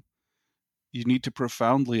system, you need to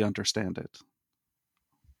profoundly understand it.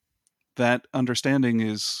 That understanding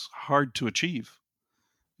is hard to achieve.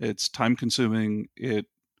 It's time consuming. It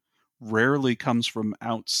rarely comes from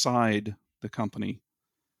outside the company.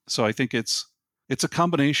 So I think it's a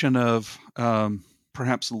combination of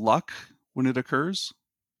perhaps luck when it occurs,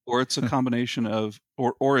 or it's a combination of,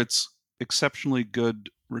 or it's exceptionally good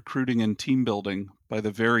recruiting and team building by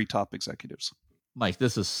the very top executives. Mike,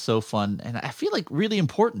 this is so fun, and I feel like really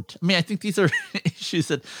important. I mean, I think these are issues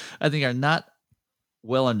that I think are not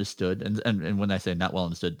well understood, and when I say not well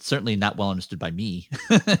understood, certainly not well understood by me,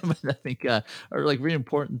 but I think are like really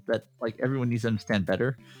important that like everyone needs to understand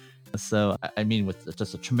better. So I mean, with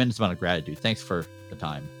just a tremendous amount of gratitude. Thanks for the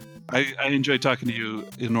time. I enjoy talking to you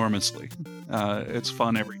enormously. It's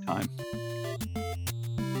fun every time.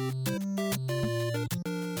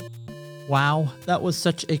 Wow, that was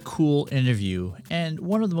such a cool interview, and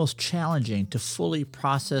one of the most challenging to fully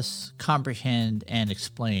process, comprehend, and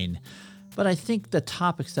explain. But I think the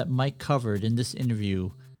topics that Mike covered in this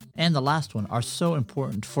interview and the last one are so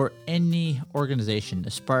important for any organization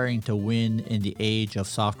aspiring to win in the age of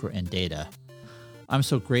software and data. I'm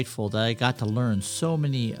so grateful that I got to learn so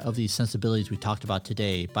many of these sensibilities we talked about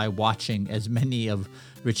today by watching as many of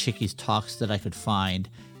Rich Hickey's talks that I could find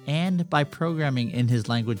and by programming in his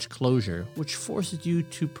language Clojure, which forces you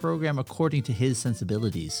to program according to his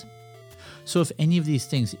sensibilities. So if any of these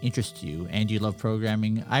things interest you and you love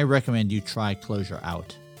programming, I recommend you try Clojure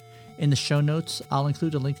out. In the show notes, I'll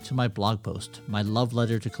include a link to my blog post, my love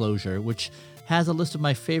letter to Clojure, which has a list of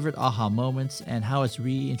my favorite aha moments and how it's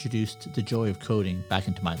reintroduced the joy of coding back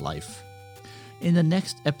into my life. In the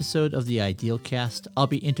next episode of the Idealcast, I'll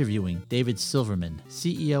be interviewing David Silverman,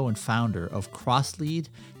 CEO and founder of CrossLead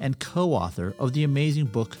and co-author of the amazing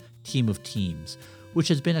book Team of Teams, which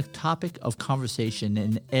has been a topic of conversation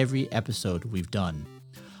in every episode we've done.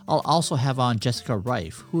 I'll also have on Jessica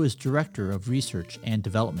Reif, who is Director of Research and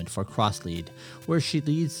Development for CrossLead, where she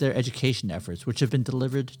leads their education efforts, which have been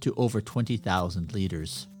delivered to over 20,000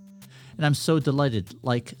 leaders. And I'm so delighted,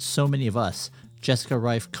 like so many of us, Jessica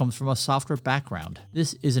Reif comes from a software background.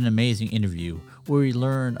 This is an amazing interview where we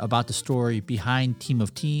learn about the story behind Team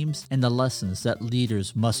of Teams and the lessons that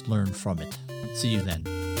leaders must learn from it. See you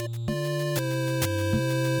then.